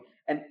healthy.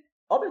 And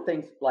other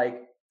things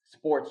like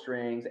sports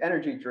drinks,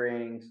 energy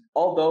drinks,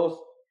 all those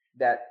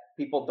that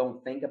people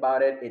don't think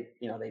about it.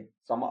 They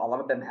some a lot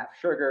of them have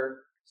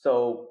sugar.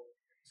 So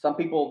some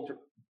people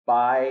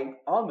buy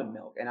almond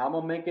milk, and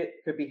almond milk it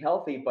could be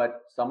healthy,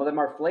 but some of them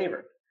are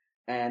flavored.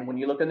 And when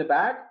you look in the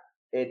back,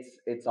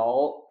 it's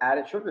all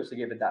added sugars to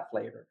give it that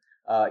flavor.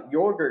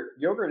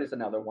 Yogurt is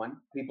another one.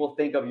 People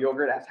think of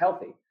yogurt as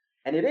healthy,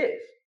 and it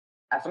is,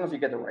 as long as you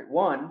get the right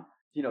one.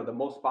 The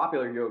most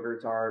popular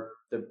yogurts are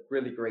the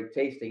really great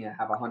tasting and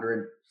have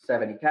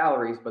 170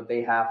 calories, but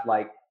they have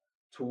like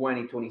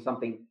 20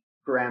 something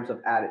grams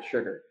of added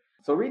sugar.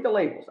 So read the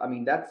labels. I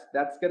mean, that's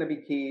going to be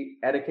key.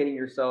 Educating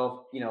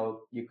yourself.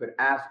 You could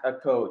ask a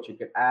coach, you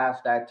could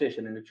ask a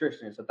dietitian, a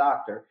nutritionist, a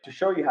doctor to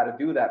show you how to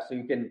do that, so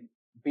you can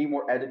be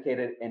more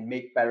educated and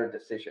make better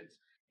decisions.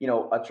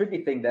 A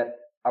tricky thing that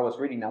I was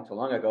reading not too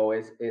long ago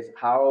is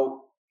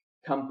how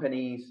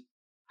companies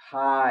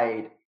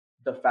hide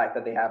the fact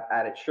that they have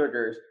added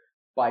sugars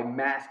by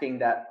masking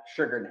that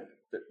sugar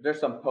name. There's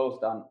some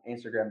post on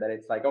Instagram that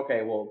it's like,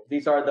 okay, well,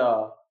 these are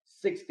the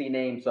 60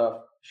 names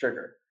of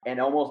sugar, and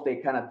almost they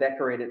kind of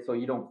decorate it so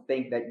you don't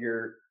think that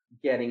you're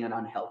getting an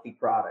unhealthy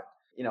product.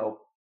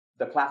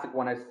 The classic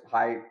one is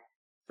high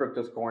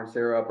fructose corn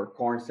syrup or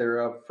corn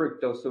syrup,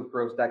 fructose,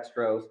 sucrose,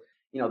 dextrose.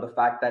 The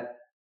fact that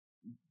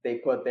they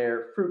put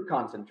their fruit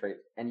concentrate,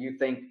 and you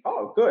think,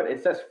 oh, good,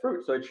 it says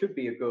fruit, so it should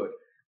be a good.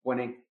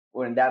 When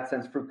in that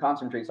sense, fruit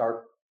concentrates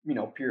are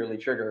purely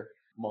sugar,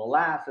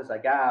 molasses,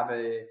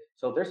 agave.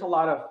 So there's a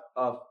lot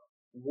of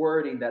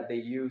wording that they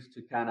use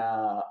to kind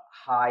of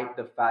hide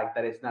the fact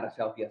that it's not as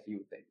healthy as you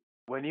would think.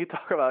 When you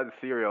talk about the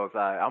cereals,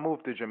 I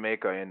moved to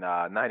Jamaica in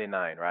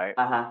 '99, right?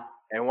 Uh huh.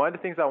 And one of the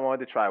things I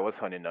wanted to try was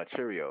Honey Nut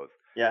Cheerios.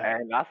 Yeah.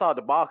 And I saw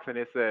the box and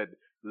it said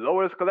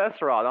lowers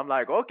cholesterol. I'm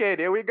like, okay,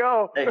 there we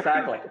go.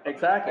 Exactly.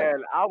 Exactly.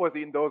 And I was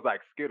eating those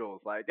like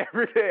Skittles, like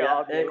every day, Yeah.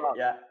 all day long,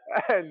 Yeah.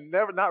 and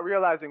never not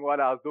realizing what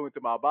I was doing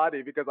to my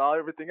body because all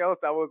everything else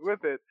that was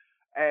with it.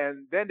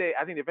 And then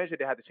I think eventually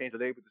they had to change the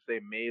label to say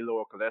may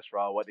lower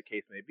cholesterol, what the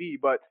case may be.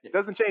 But it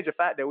doesn't change the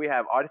fact that we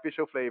have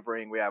artificial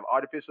flavoring, we have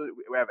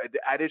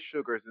added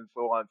sugars, and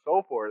so on and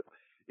so forth.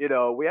 We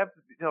have,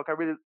 kind of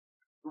really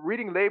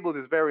reading labels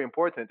is very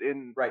important.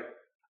 In Right.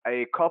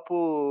 a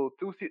couple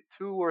two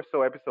or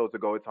so episodes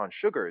ago, it's on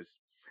sugars,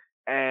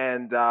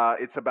 and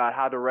it's about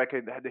how to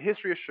reckon the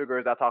history of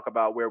sugars. I talk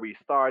about where we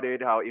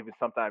started, how even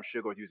sometimes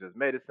sugar was used as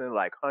medicine,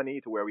 like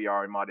honey, to where we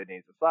are in modern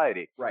day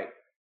society. Right.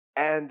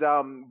 And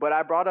but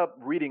I brought up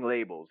reading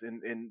labels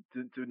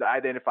to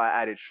identify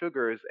added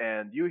sugars,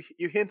 and you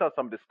hint on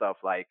some of this stuff.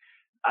 Like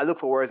I look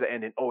for words that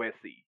end in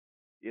OSC,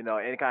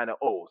 any kind of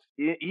O's.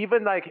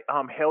 Even like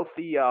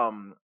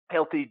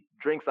healthy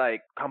drinks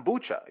like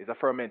kombucha is a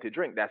fermented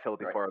drink that's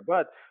healthy Right. for our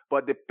gut.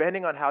 But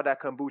depending on how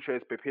that kombucha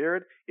is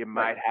prepared, it Right.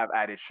 might have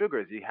added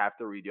sugars. You have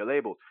to read your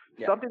labels.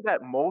 Yeah. Something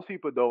that most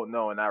people don't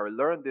know, and I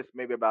learned this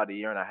maybe about a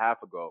year and a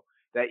half ago,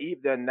 that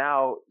even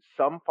now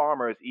some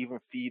farmers even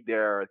feed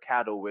their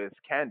cattle with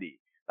candy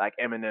like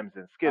M&Ms and M's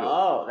and Skittles.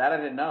 Oh, that I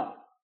didn't know.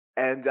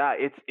 And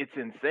it's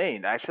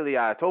insane. Actually,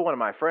 I told one of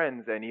my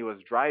friends, and he was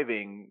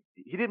driving.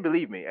 He didn't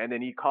believe me, and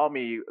then he called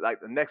me like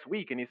the next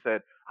week, and he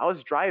said I was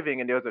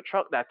driving, and there was a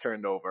truck that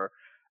turned over,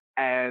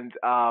 and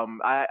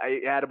I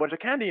had a bunch of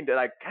candy in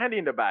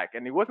the back,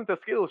 and it wasn't a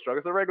Skittles truck;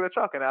 it's a regular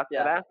truck. And I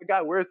Yeah. asked the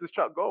guy, "Where's this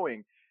truck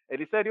going?" And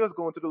he said he was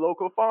going to the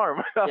local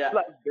farm. I was Yeah.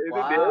 like, there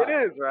Wow. it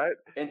is, right?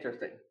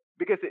 Interesting.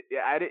 Because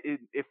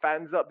it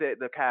fattens up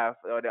the calf,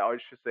 or I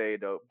should say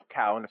the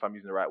cow, and if I'm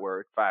using the right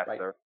word, Right.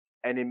 faster,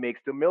 and it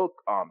makes the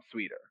milk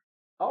sweeter.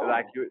 Oh,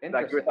 Like you're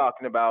interesting.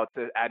 talking about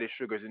the added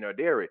sugars in your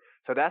dairy.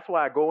 So that's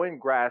why going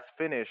grass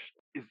finished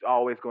is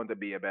always going to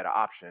be a better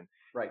option.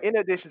 Right. In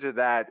addition to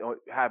that,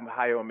 having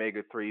higher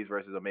omega threes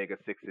versus omega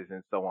sixes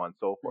and so on and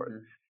so forth.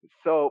 Hmm.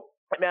 So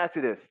let me ask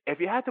you this: if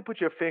you had to put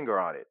your finger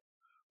on it,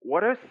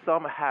 what are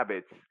some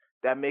habits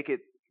that make it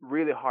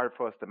really hard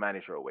for us to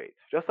manage our weight?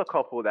 Just a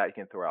couple that you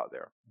can throw out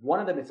there. One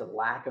of them is a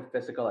lack of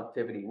physical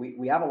activity.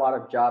 We have a lot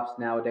of jobs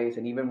nowadays,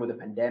 and even with the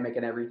pandemic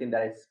and everything,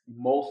 that it's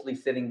mostly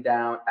sitting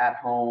down at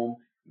home.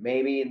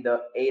 Maybe in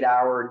the 8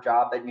 hour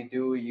job that you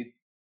do, you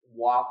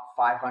walk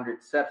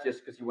 500 steps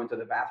just because you went to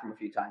the bathroom a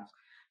few times.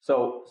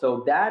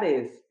 So that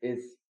is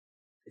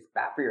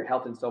bad for your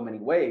health in so many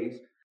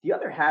ways. The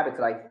other habits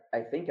that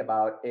I think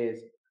about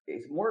is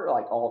more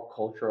like all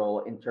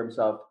cultural in terms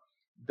of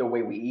the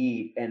way we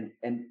eat, and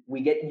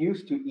we get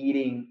used to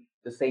eating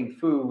the same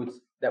foods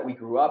that we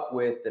grew up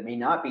with that may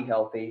not be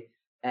healthy,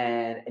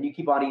 and you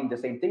keep on eating the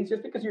same things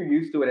just because you're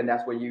used to it, and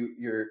that's what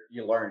you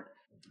learn.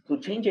 So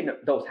changing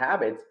those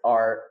habits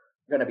are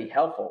going to be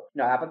helpful.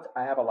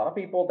 I have a lot of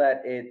people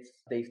that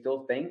they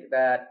still think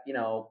that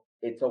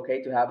it's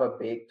okay to have a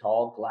big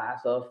tall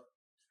glass of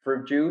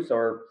fruit juice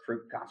or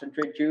fruit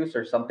concentrate juice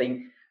or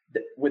something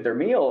with their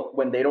meal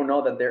when they don't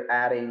know that they're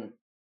adding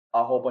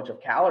a whole bunch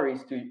of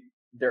calories to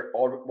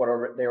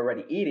what they're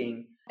already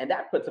eating, and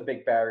that puts a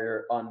big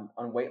barrier on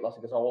weight loss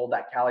because all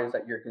that calories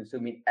that you're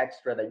consuming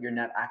extra that you're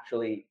not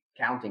actually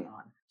counting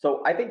on.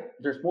 So I think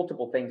there's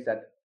multiple things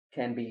that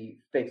can be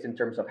fixed in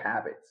terms of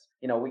habits.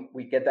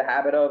 We get the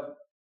habit of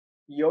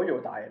yo-yo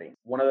dieting.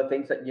 One of the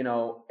things that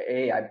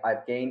hey,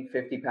 I've gained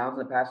 50 pounds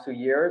in the past 2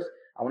 years.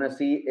 I want to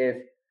see if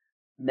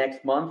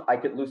next month I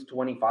could lose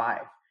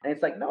 25. And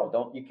it's like, no,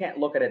 don't, you can't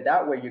look at it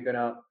that way.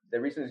 The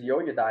reason is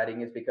yo-yo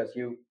dieting is because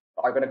you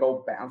are going to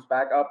go bounce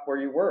back up where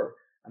you were.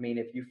 I mean,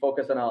 if you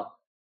focus on a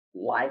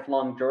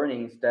lifelong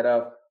journey instead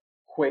of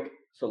quick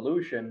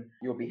solution,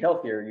 you'll be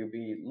healthier, you'll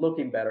be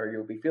looking better,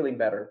 you'll be feeling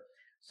better.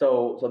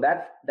 So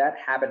that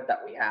habit that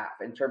we have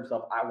in terms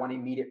of I want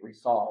immediate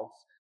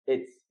results,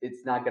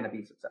 it's not going to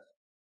be successful.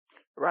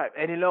 Right.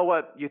 And you know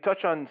what? You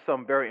touch on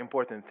some very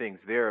important things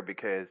there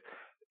because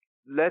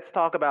let's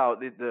talk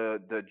about the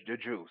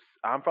juice.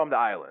 I'm from the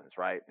islands,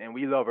 right? And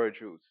we love our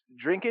juice.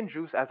 Drinking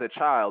juice as a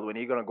child when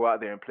you're gonna go out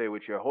there and play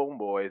with your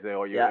homeboys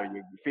or Yeah.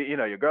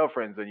 your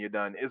girlfriends when you're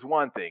done is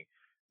one thing.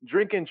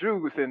 Drinking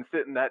juice and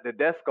sitting at the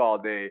desk all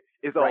day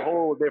is a Right.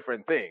 whole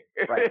different thing,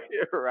 Right.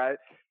 right?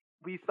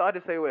 We start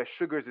to say, well,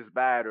 sugars is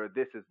bad or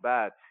this is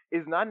bad.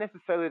 It's not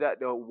necessarily that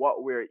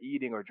what we're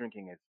eating or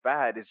drinking is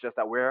bad. It's just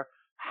that we're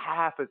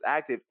half as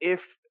active, if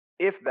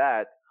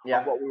that, of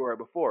Yeah. what we were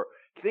before.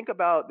 Think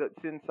about that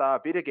since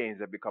video games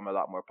have become a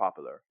lot more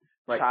popular.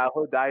 Right.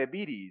 Childhood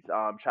diabetes,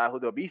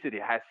 childhood obesity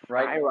has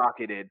Right.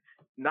 skyrocketed,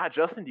 not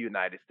just in the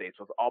United States,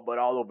 but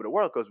all over the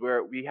world because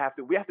we have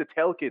to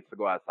tell kids to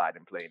go outside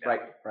and play now.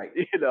 Right.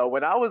 Right.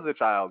 When I was a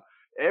child,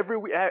 every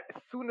week, as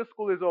soon as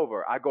school is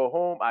over, I go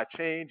home, I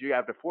change. You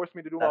have to force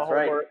me to do my That's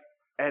right. homework,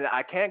 and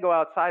I can't go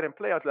outside and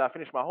play until I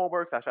finish my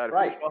homework. So I try to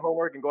finish Right. my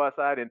homework and go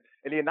outside, and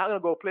you're not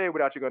gonna go play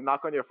without you gonna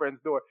knock on your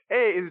friend's door.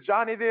 Hey, is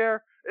Johnny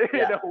there?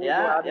 Yeah, We go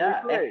yeah, out and we yeah.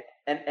 And play.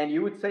 and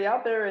you would stay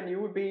out there and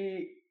you would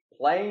be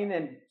playing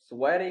and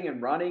sweating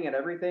and running and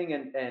everything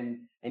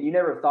and you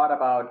never thought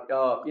about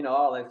oh,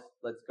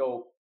 let's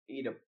go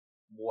eat a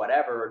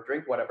whatever or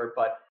drink whatever,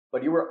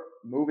 but you were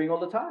moving all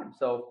the time.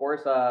 So of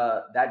course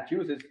that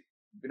juice is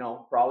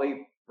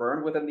probably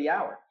burned within the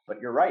hour. But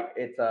you're right.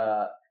 It's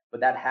but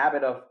that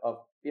habit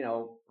of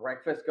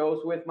breakfast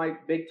goes with my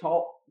big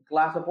tall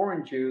glass of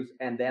orange juice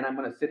and then I'm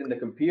going to sit in the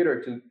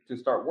computer to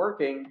start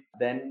working,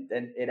 then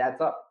it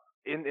adds up.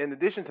 In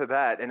addition to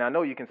that, and I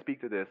know you can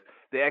speak to this,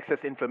 the excess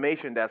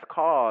inflammation that's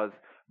caused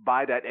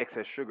by that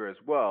excess sugar as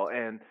well.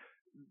 And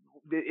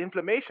the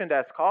inflammation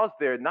that's caused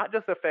there not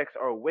just affects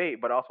our weight,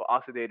 but also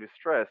oxidative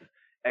stress,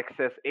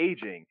 excess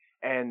aging,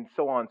 and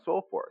so on and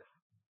so forth.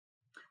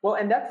 Well,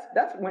 and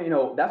that's when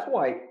that's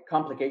why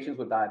complications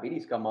with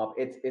diabetes come up.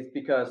 It's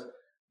because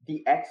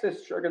the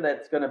excess sugar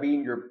that's going to be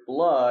in your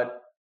blood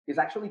is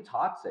actually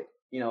toxic.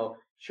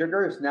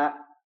 Sugar is not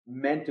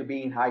meant to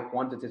be in high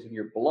quantities in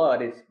your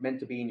blood. It's meant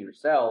to be in your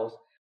cells.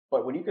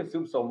 But when you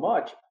consume so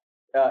much,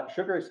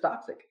 sugar is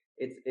toxic.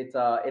 It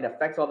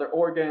affects other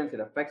organs. It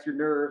affects your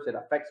nerves. It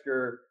affects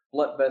your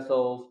blood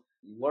vessels.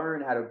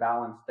 Learn how to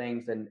balance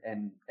things and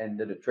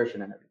the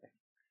nutrition and everything.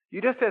 You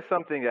just said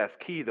something that's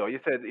key, though. You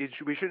said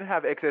we shouldn't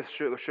have excess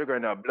sugar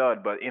in our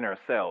blood, but in our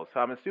cells.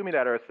 So I'm assuming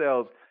that our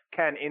cells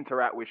can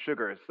interact with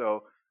sugars.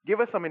 So give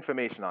us some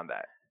information on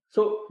that.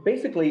 So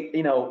basically,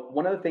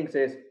 one of the things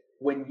is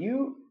when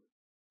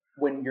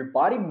your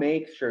body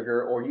makes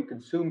sugar or you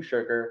consume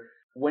sugar,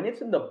 when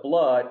it's in the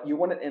blood, you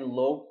want it in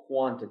low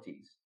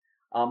quantities,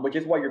 which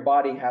is why your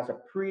body has a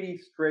pretty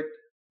strict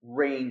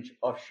range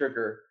of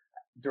sugar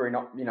during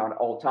at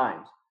all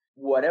times.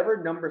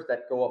 Whatever numbers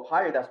that go up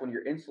higher, that's when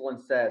your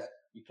insulin says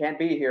you can't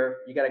be here.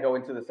 You got to go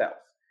into the cells,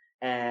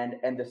 and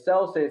the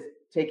cells is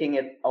taking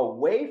it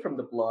away from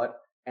the blood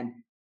and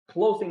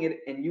closing it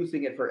and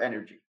using it for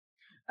energy.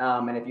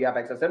 And if you have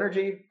excess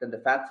energy, then the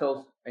fat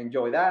cells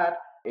enjoy that.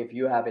 If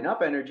you have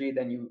enough energy,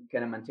 then you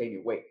can maintain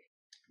your weight.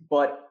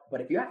 But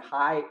if you have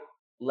high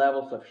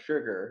levels of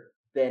sugar,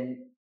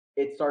 then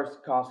it starts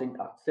causing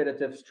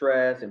oxidative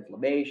stress,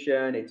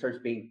 inflammation. It starts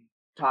being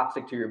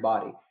toxic to your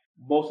body.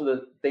 Most of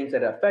the things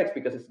that it affects,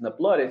 because it's in the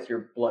blood, it's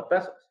your blood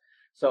vessels.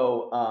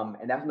 So,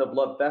 and that's in the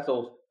blood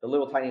vessels, the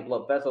little tiny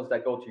blood vessels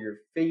that go to your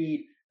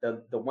feet,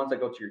 the ones that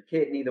go to your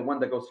kidney, the one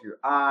that goes to your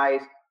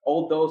eyes.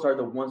 All those are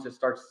the ones that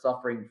start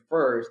suffering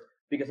first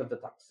because of the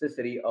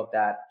toxicity of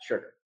that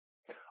sugar.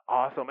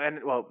 Awesome.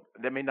 And well,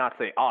 let me not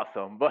say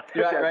awesome, but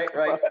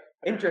Right.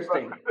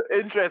 Interesting.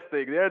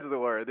 interesting. There's the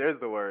word. There's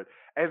the word.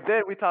 And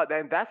then we thought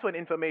then that's when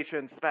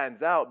inflammation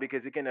spans out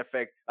because it can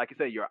affect, like you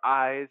said, your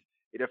eyes.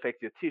 It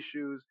affects your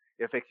tissues.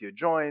 It affects your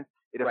joints.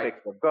 It Right.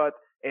 affects the gut.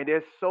 And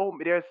there's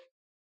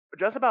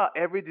just about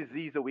every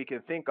disease that we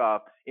can think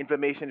of,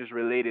 inflammation is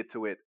related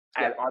to it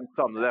Yeah. on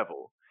some Yeah.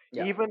 level.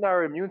 Yeah. Even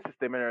our immune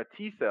system and our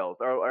T cells,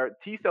 our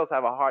T cells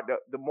have a hard.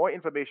 The more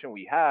inflammation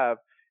we have,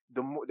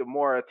 the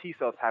more our T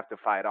cells have to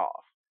fight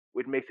off,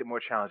 which makes it more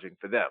challenging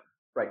for them.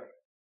 Right.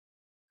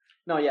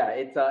 No, yeah,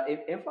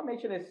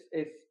 inflammation is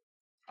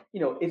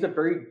is a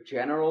very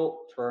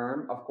general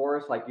term. Of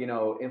course, like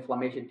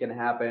inflammation can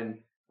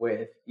happen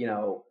with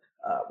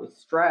with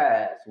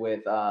stress,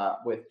 with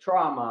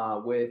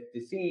trauma, with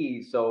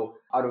disease, so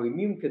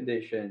autoimmune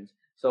conditions.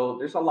 So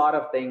there's a lot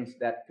of things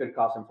that could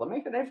cause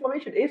inflammation.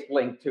 Inflammation is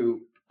linked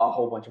to a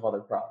whole bunch of other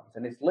problems,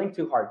 and it's linked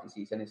to heart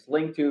disease, and it's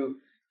linked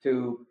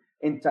to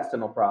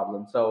intestinal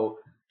problems. So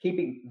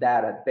keeping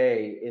that at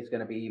bay is going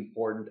to be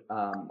important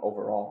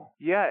overall.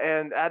 Yeah,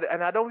 and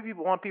I don't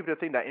want people to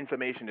think that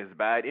inflammation is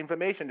bad.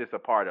 Inflammation is a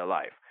part of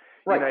life.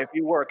 Right. If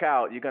you work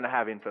out, you're gonna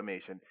have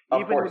inflammation. Of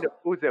Even course. with the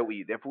foods that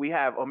we eat, if we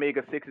have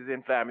omega 6 is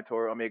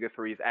inflammatory, omega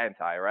 3 is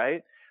anti,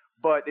 right?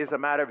 But it's a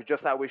matter of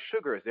just like with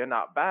sugars, they're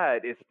not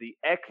bad. It's the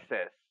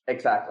excess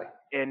Exactly.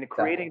 in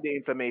Exactly. creating the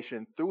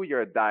inflammation through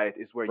your diet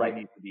is where you Right.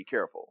 need to be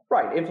careful.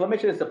 Right.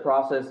 Inflammation is the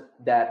process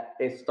that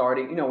is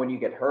starting, when you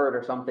get hurt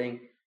or something,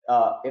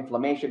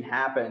 inflammation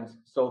happens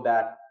so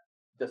that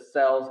the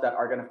cells that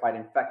are going to fight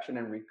infection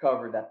and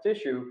recover that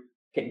tissue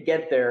can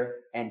get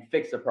there and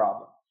fix the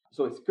problem.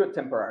 So it's good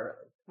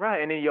temporarily.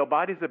 Right, and then your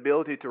body's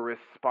ability to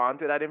respond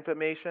to that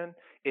inflammation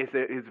is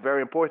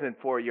very important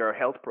for your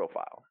health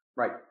profile.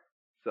 Right.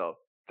 So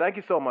thank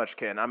you so much,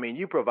 Ken. I mean,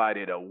 you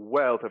provided a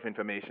wealth of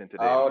information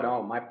today, Oh, man.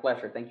 no, my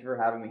pleasure. Thank you for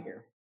having me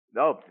here.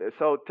 No,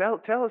 so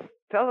tell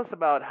us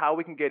about how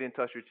we can get in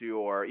touch with you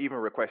or even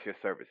request your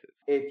services.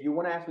 If you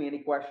want to ask me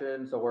any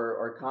questions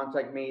or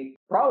contact me,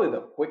 probably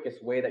the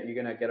quickest way that you're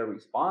going to get a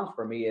response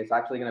from me is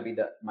actually going to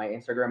be my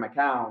Instagram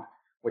account,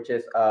 which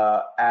is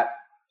at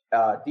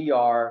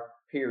dr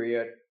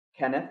period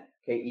Kenneth,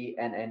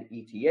 Kenneth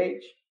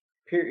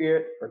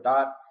period or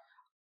dot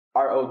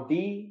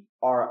Rodriguez.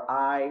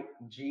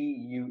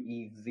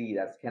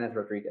 That's Kenneth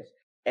Rodriguez.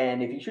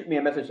 And if you shoot me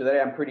a message today,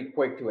 I'm pretty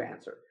quick to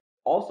answer.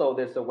 Also,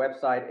 there's a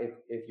website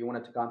if you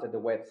wanted to contact the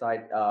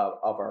website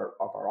of our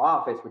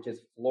office, which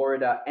is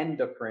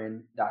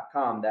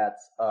floridaendocrine.com.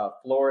 That's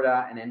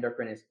Florida, and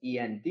endocrine is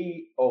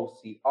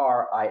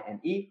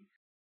ENDOCRINE.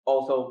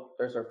 Also,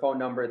 there's our phone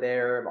number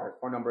there. Our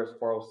phone number is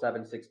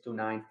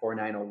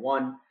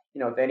 407-629-4901.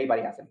 If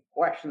anybody has any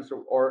questions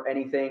or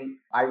anything,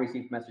 I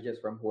receive messages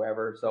from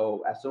whoever.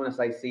 So as soon as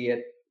I see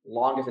it,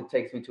 longest it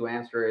takes me to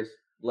answer is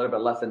a little bit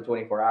less than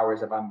 24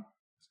 hours if I'm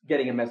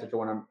getting a message or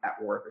when I'm at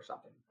work or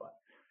something. But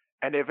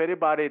And if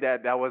anybody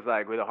that was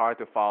like really hard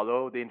to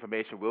follow, the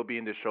information will be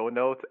in the show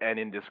notes and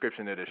in the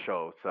description of the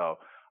show. So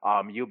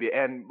you'll be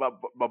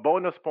but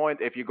bonus point,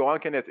 if you go on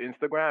Kenneth's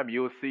Instagram,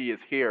 you'll see his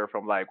hair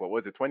from like what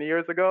was it, 20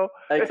 years ago?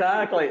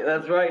 exactly,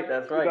 that's right,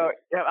 that's right.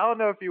 Yeah, I don't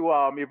know if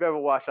you've ever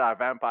watched our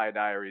Vampire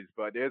Diaries,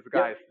 but there's a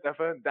guy Yep.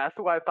 Stefan. That's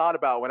who I thought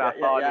about when I Yeah,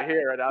 yeah, saw the yeah.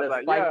 hair, and I was The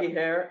like, yeah, spiky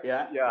hair.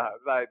 Yeah. yeah,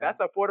 like Yeah.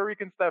 that's a Puerto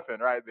Rican Stefan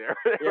right there.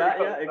 There we Yeah,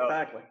 go. yeah,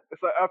 exactly.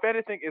 So if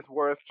anything, it's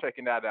worth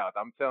checking that out.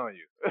 I'm telling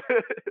you.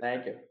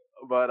 Thank you.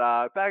 But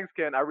thanks,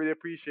 Ken. I really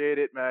appreciate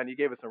it, man. You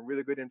gave us some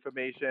really good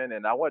information,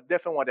 and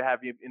definitely want to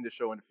have you in the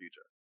show in the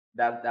future.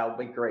 That would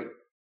be great.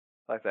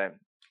 Like that.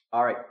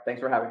 All right.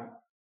 Thanks for having me.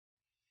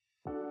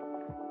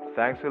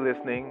 Thanks for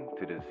listening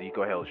to the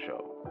Zico Health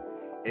Show.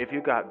 If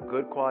you got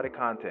good quality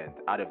content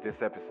out of this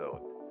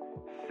episode,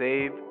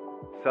 save,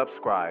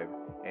 subscribe,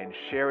 and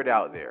share it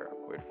out there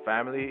with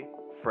family,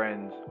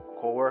 friends,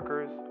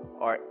 coworkers,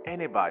 or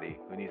anybody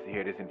who needs to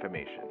hear this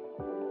information.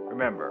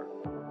 Remember,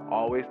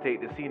 always take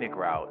the scenic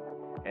route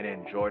and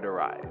enjoy the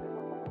ride.